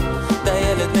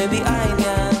 דיילת מביאה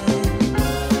עניין,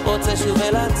 רוצה שוב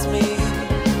אל עצמי,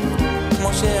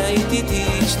 כמו שהייתי איתי,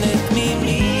 שני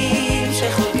תמימים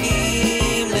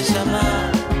שחולקים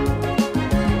נשמה,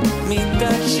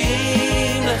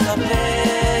 מתעקשים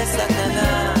לחפש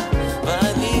סכנה,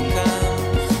 ואני כאן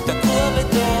תקוע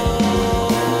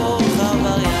בתוך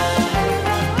עבריין.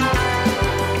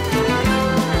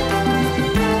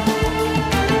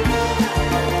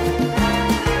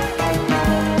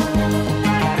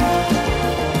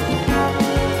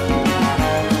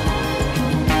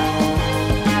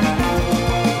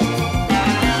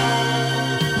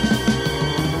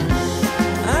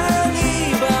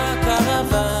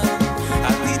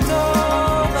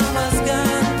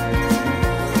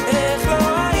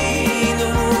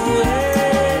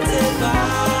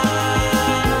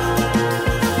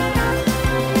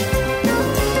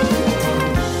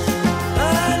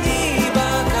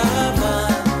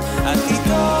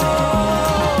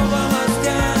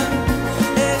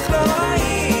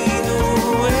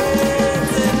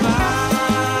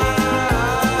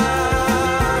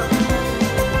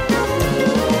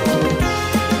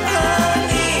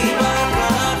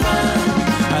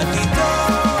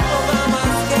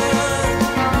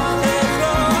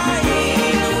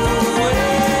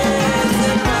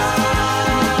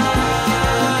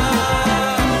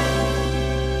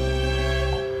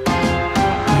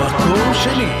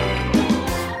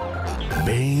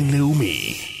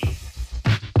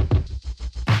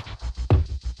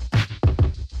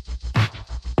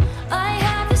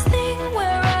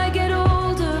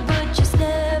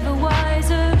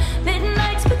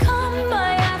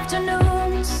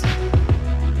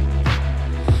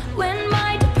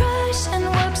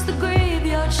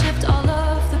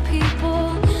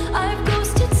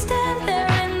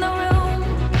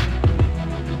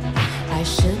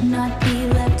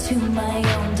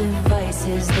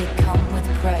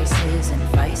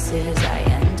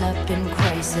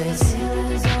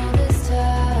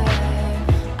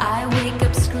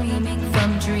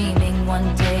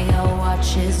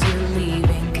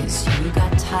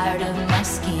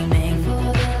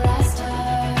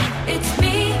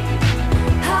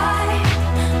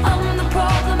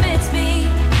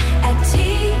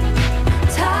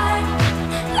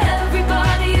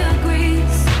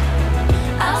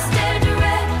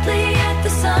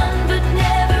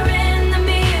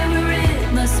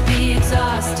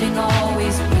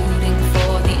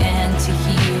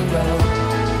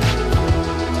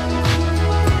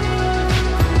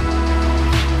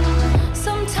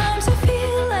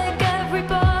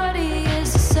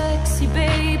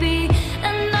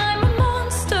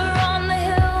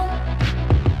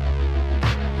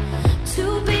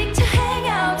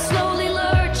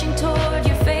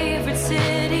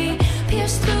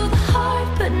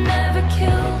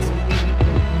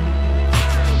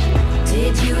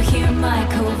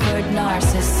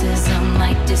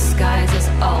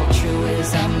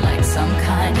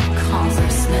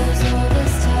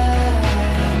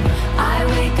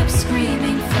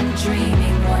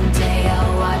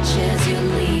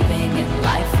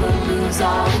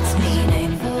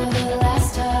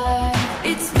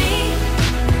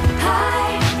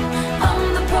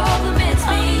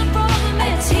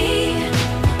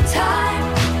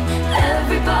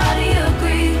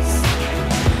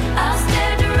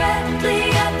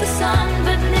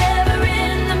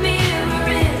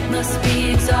 Must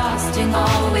be exhausted.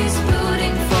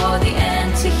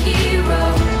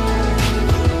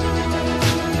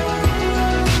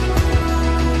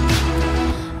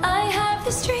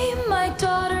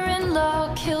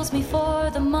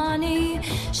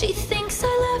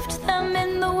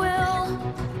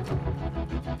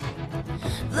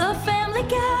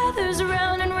 gathers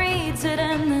around and reads it,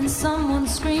 and then someone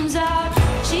screams out,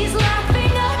 she's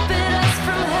laughing up at us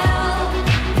from hell.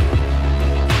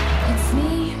 It's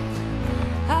me,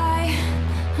 I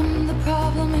am the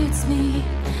problem, it's me,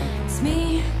 it's me,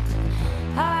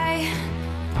 I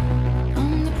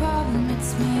am the problem,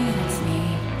 it's me,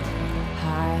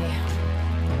 hi.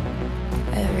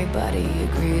 Everybody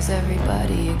agrees,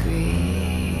 everybody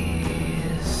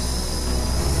agrees.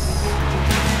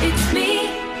 It's me,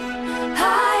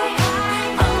 hi,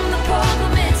 I'm the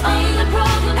problem, it's me, I'm the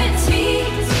problem, it's me,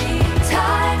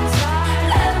 time,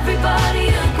 everybody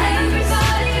agrees,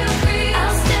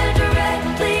 I'll stare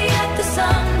directly at the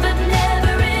sun, but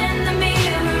never in the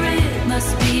mirror, it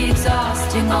must be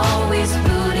exhausting, always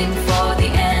rooting for the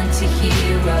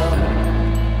anti-hero.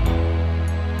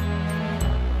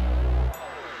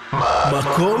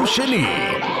 מקום שני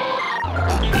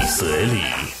ישראלי.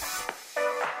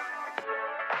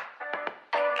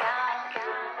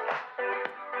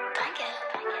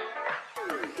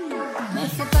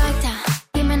 מאיפה באת?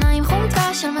 עם עיניים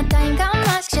חומטה של 200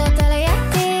 גמש כשאתה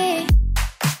לידי,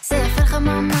 זה יפה לך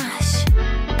ממש,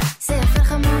 זה יפה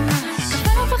לך ממש.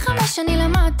 כפנו בחמש אני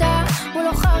למטה, הוא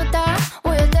לא חרטה,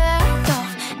 הוא יודע טוב,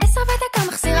 10 ודקה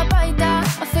מחזיר הביתה,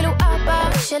 אפילו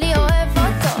אבא שלי אוהב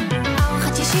אותו.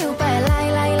 ארוחת שישי הוא בא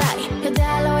אליי, ליי,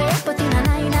 יודע לא אוהב אותי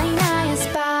נאי נאי נאי, אז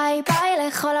ביי ביי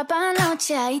לכל הבנות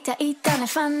שהיית איתן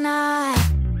לפניי.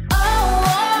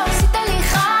 עשית לי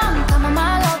חם, כמה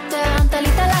מעלות הרמת לי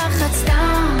את הלחץ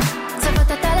סתם,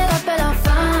 צבעת את הלילות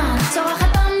בלבן,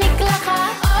 צורחת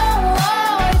במקלחת,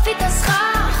 יפי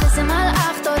תסכח, איזה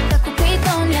מלאך, תודה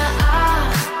קופידון יא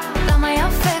אח, למה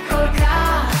יפה כל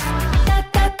כך,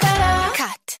 טה-טה-טה-טה.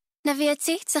 קאט, נביא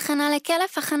הציץ, הכנה לכלב,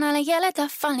 הכנה לילד,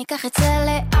 אבל ניקח את זה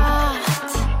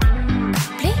לאט,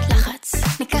 בלי לחץ,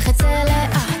 ניקח את זה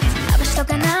לאט. אבא שלו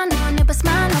גנן, עונה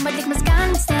בזמן, לא מדליק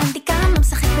מזגן, מסתיים דיקן, לא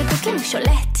משחק בדוקים, הוא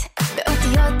שולט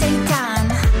באותיות איתן,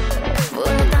 והוא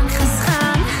נתן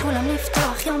חסכן, כולם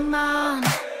לפתוח יומן,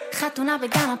 חתונה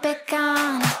בגן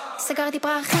הפקן, סגרתי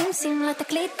פרחים, שים לה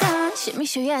תקליטה,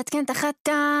 שמישהו יעדכן את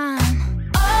החתן.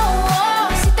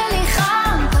 עשית לי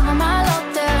חם, כמה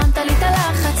מעלות הרמת לי את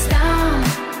הלחץ סתם,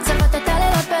 צבעת את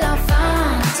הלילות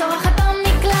בלבן, צורחת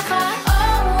במקלחת,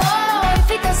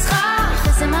 יפי תסכח,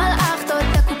 איזה מלאך,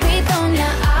 תודה קופידון יא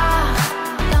אח,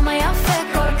 למה יפה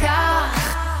כל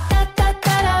כך,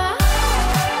 טה-טה-טה-טה.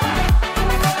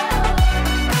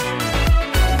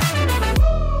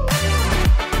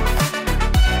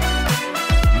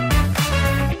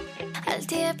 אל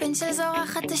תהיה בן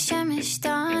שזורחת השמש,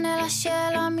 תענה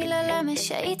לשאלה מי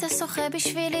ללמש, היית שוחה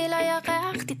בשבילי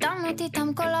לירח, תיתם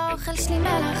ותיתם כל האוכל שלי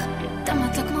מלח,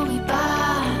 תמת לו כמו ריבה,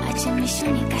 עד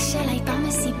שמישהו ניגש אליי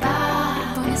במסיבה,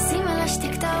 בוא נשים על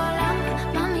השתיק את העולם,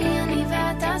 ממי אני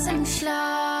ואתה זה מושלם,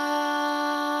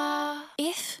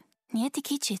 איף, נהייתי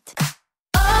קיצ'ית.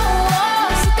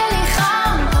 עשית לי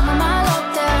חם, כמה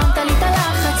מעלות הרמת לי את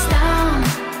הלחץ סתם,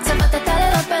 צבעת את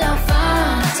הלילות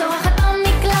בלבן, צורחת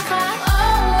במקלחת,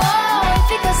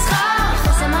 יפי תסכח,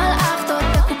 איזה מלאך,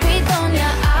 תודה קופידון יא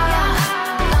אח,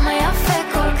 למה יפה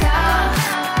כל כך,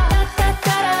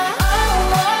 טה-טה-טה-טה.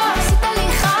 עשית לי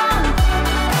חם,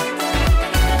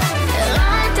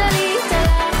 הרמת לי את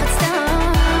הלחץ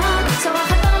סתם,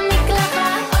 צורחת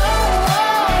במקלחת,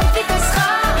 יפי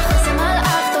תסכח, איזה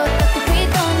מלאך, תודה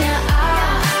קופידון יא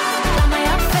אח, למה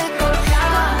יפה כל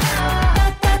כך,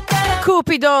 טה-טה-טה-טה.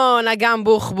 קופידון, אגם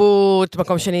בוחבוט,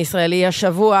 מקום שני ישראלי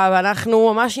השבוע,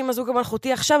 ואנחנו ממש עם הזוג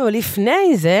המלכותי עכשיו, אבל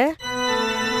לפני זה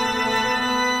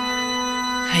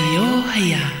היו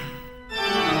היה.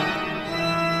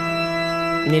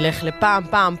 נלך לפעם,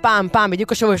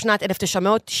 בדיוק השבוע שנת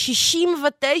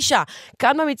 1969,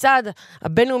 כאן במצעד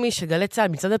הבינלאומי של גלי צה"ל,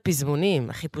 מצעד הפזמונים,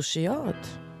 החיפושיות.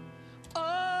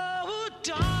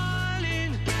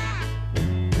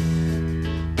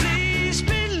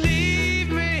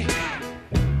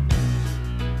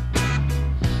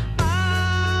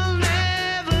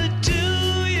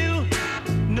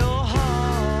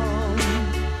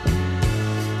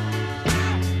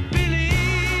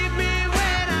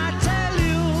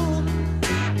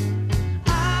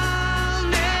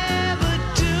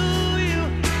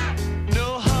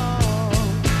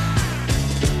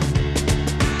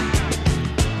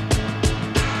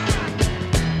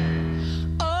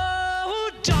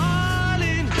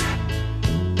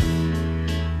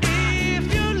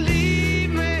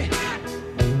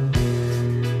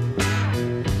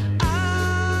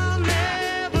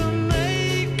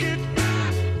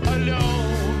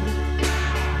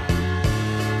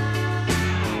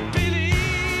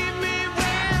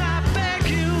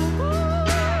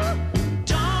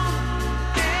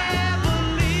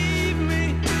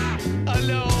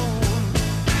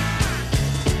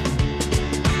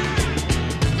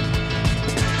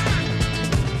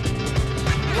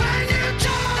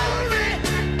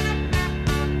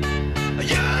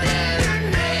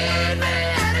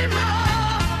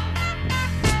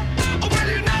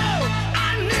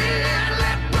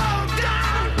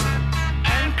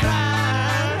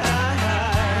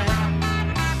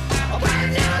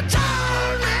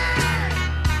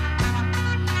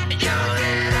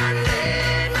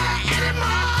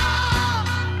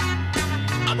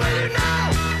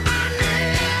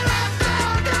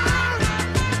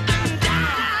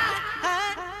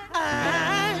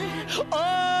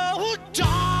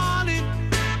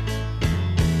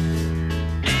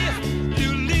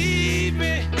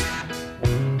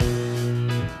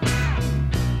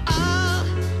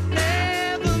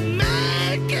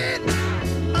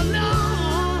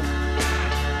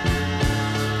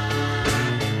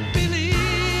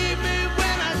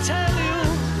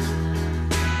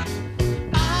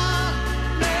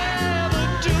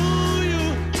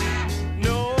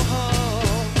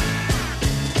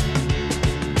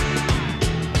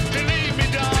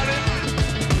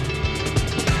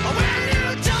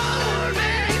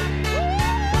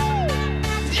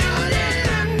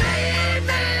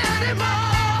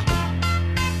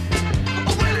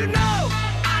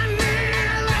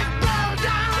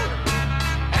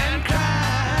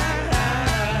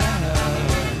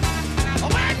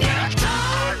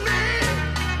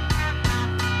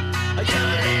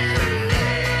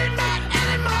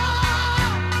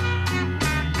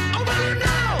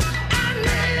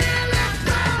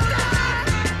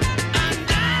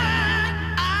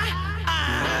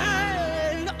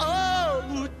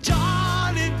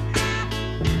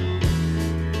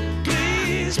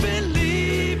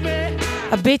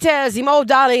 הביטלס עם Oh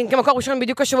Darling, כמקור ראשון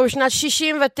בדיוק השבוע בשנת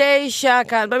 69,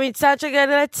 כאן במצעד של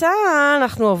גלית צה"ל.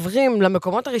 אנחנו עוברים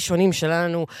למקומות הראשונים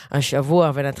שלנו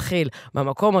השבוע, ונתחיל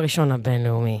במקום הראשון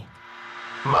הבינלאומי.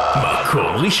 מקום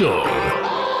ראשון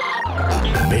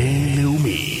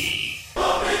בינלאומי.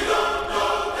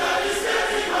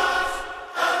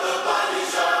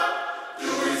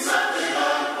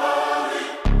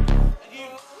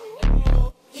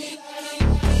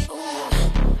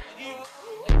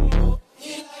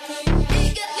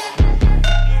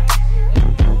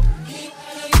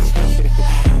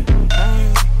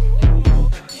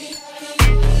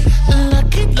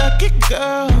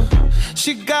 Girl,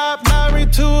 she got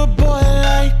married to a boy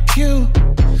like you.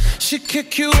 She'd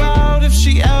kick you out if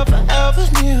she ever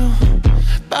knew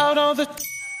about all the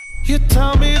you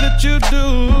tell me that you do.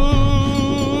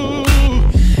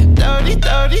 Dirty,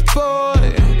 dirty boy.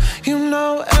 You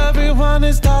know everyone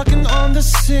is talking on the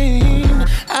scene.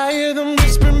 I hear them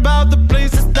whispering about the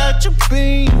places that you've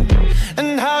been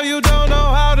and how you don't know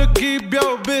how to keep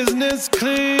your business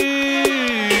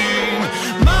clean.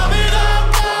 Mommy, don't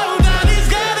go, daddy's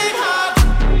getting hot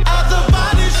at the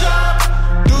body shop,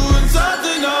 doing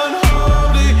something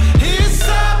unholy. He's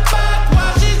sat back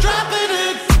while she's dropping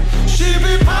it. She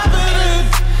be popping it,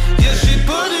 yeah, she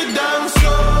put it down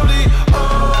slowly.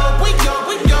 Oh, we go.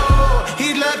 He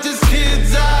left his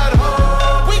kids at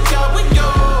home. We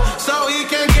go, so he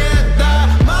can get that.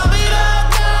 Mommy, don't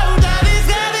go, daddy's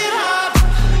getting hot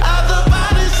at the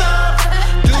body shop,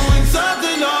 doing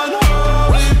something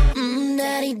unholy.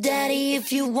 Daddy, if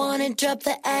you wanna drop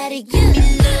the attic, give me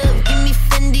love, give me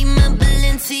Fendi, my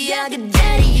Balenciaga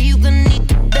daddy. You gonna need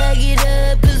to bag it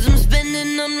up, cause I'm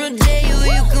spending on Rodeo.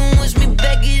 You can wish me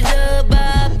back it up,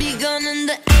 I'll be gone in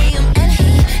the AM. And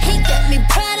he got me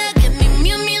Prada, got me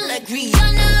Miu Miu like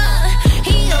Rihanna.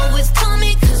 He always told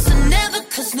me cause I never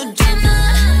cause no drama.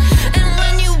 And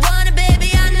when you want it, baby,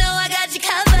 I know I got you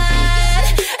covered.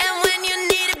 And when you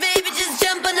need it, baby, just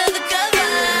jump under the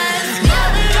covers.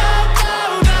 Mommy, don't go,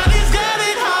 daddy's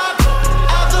getting hot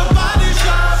at the body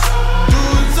shop,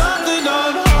 doing something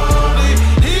unholy.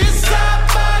 He's sat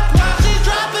back while she's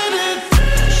dropping it.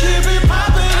 She be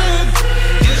popping it,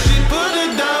 yeah, she put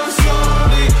it down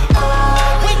slowly.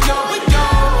 Oh, we go.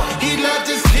 He left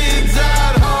his kids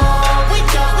at home. We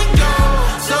go,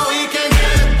 so he can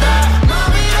get that.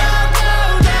 Mommy, don't go,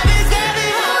 daddy's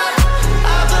getting hot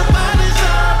at the body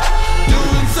shop,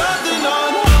 doing something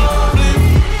unholy.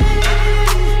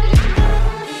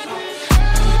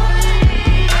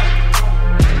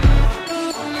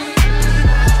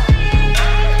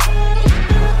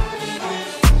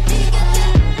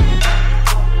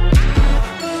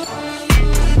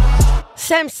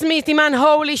 סם סמית עם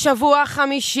Unholy, שבוע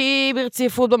חמישי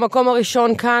ברציפות במקום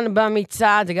הראשון כאן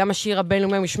במצעד. זה גם השיר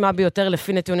הבינלאומי המשמע ביותר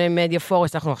לפי נתוני מדיה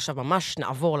פורסט. אנחנו עכשיו ממש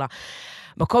נעבור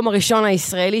למקום הראשון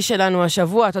הישראלי שלנו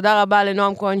השבוע. תודה רבה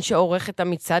לנועם כהן שעורך את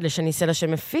המצעד, לשני סלע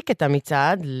שמפיק את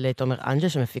המצעד, לתומר אנג'ל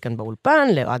שמפיק כאן באולפן,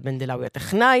 לאוהד בן דלאוי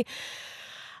הטכנאי.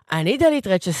 אני דלית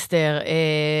רצ'שטר,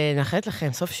 נאחלת לכם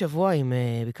סוף שבוע עם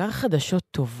בעיקר חדשות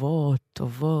טובות,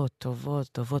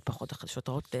 פחות החדשות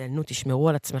רעות. תהנו, תשמרו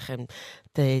על עצמכם,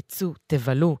 תצאו,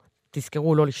 תבלו,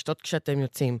 תזכרו לא לשתות כשאתם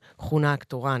יוצאים, קחו נהג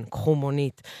תורן, קחו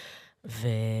מונית,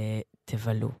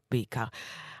 ותבלו בעיקר.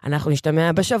 אנחנו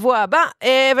נשתמע בשבוע הבא,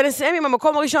 ונסיים עם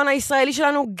המקום הראשון הישראלי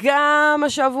שלנו גם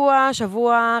השבוע,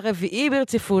 שבוע רביעי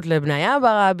ברציפות לבניה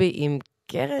ברבי עם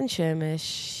קרן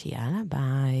שמש. יאללה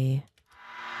ביי.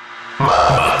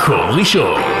 מקום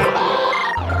ראשון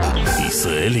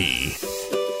ישראלי.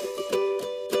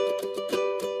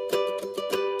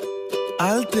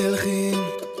 אל תלכי,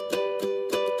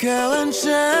 קרן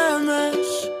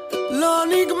שמש, לא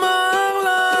נגמר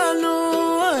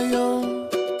לנו היום.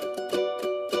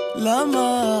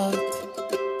 למה את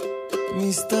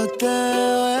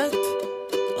מסתתרת,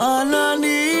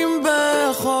 עננים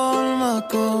בכל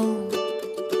מקום.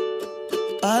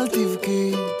 אל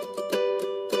תבכי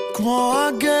כמו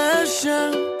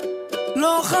הגשם,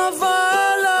 לא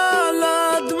חבל על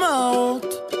הדמעות.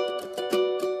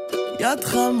 יד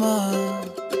חמה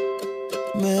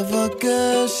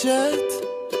מבקשת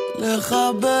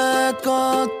לחבק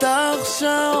אותך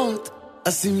שעות.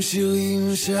 אשים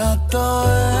שירים שאת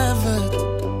אוהבת,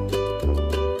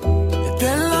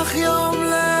 אתן לך יום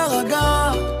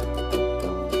להירגע.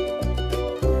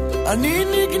 אני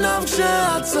נגנב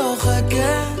כשאת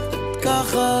צוחקת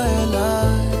ככה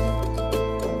אליי.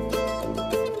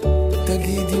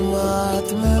 תגידי מה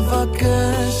את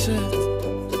מבקשת,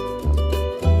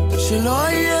 שלא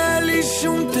יהיה לי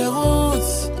שום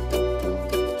תירוץ.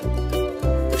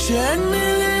 כשאין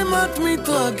מילים את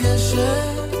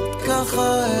מתרגשת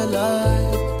ככה אליי.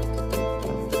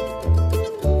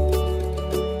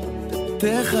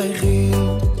 תחייכי,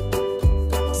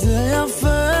 זה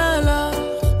יפה לך,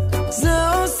 זה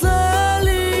עושה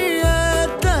לי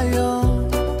את היום.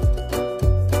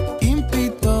 אם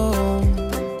פתאום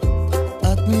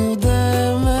את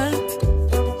נרדמת,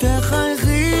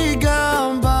 תחייכי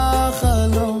גם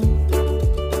בחלום.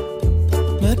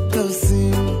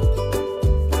 מטוסים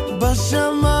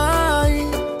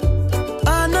בשמיים,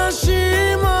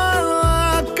 אנשים על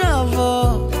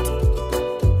רכבות,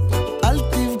 אל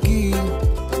תבכי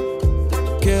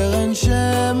קרן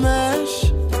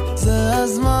שמש, זה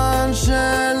הזמן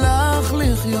שלך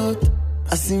לחיות.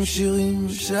 אשים שירים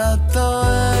שאת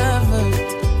אוהבת,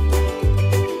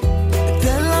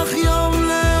 אתן לך יום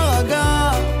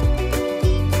להירגע,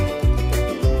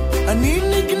 אני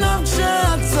נגנב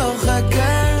כשאת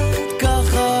צוחקת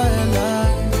ככה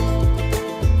אליי.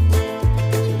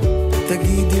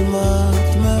 תגידי מה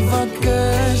את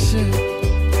מבקשת,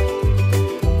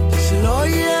 שלא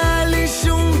יהיה לי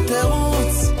שום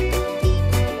תירוץ,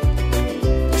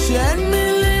 שאין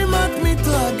מילים את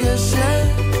מתרגשת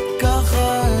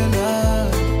ככה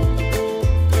אליי.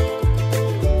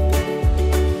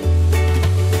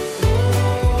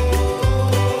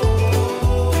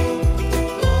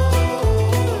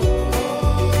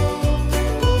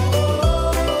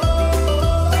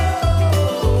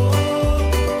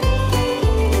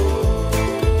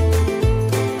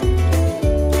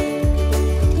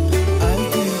 אל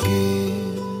תבכי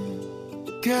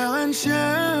קרן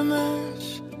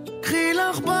שמש, קחי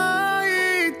לך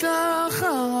בית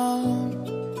אחרון.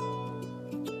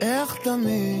 איך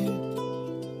תמיד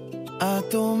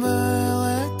את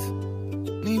אומרת,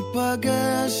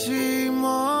 ניפגש עם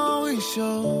אור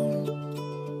ראשון.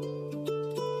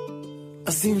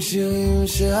 אשים שירים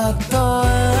שאת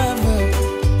אוהבת,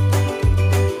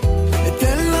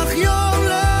 אתן לך יום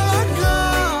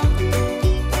להירגע,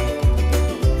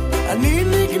 אני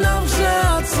נגנב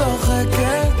כשאת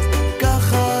צוחקת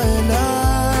ככה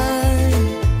אליי.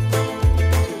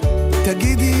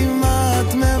 תגידי מה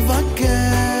את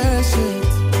מבקשת,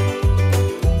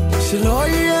 שלא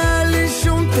יהיה לי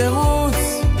שום תירוץ,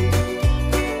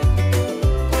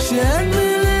 שאין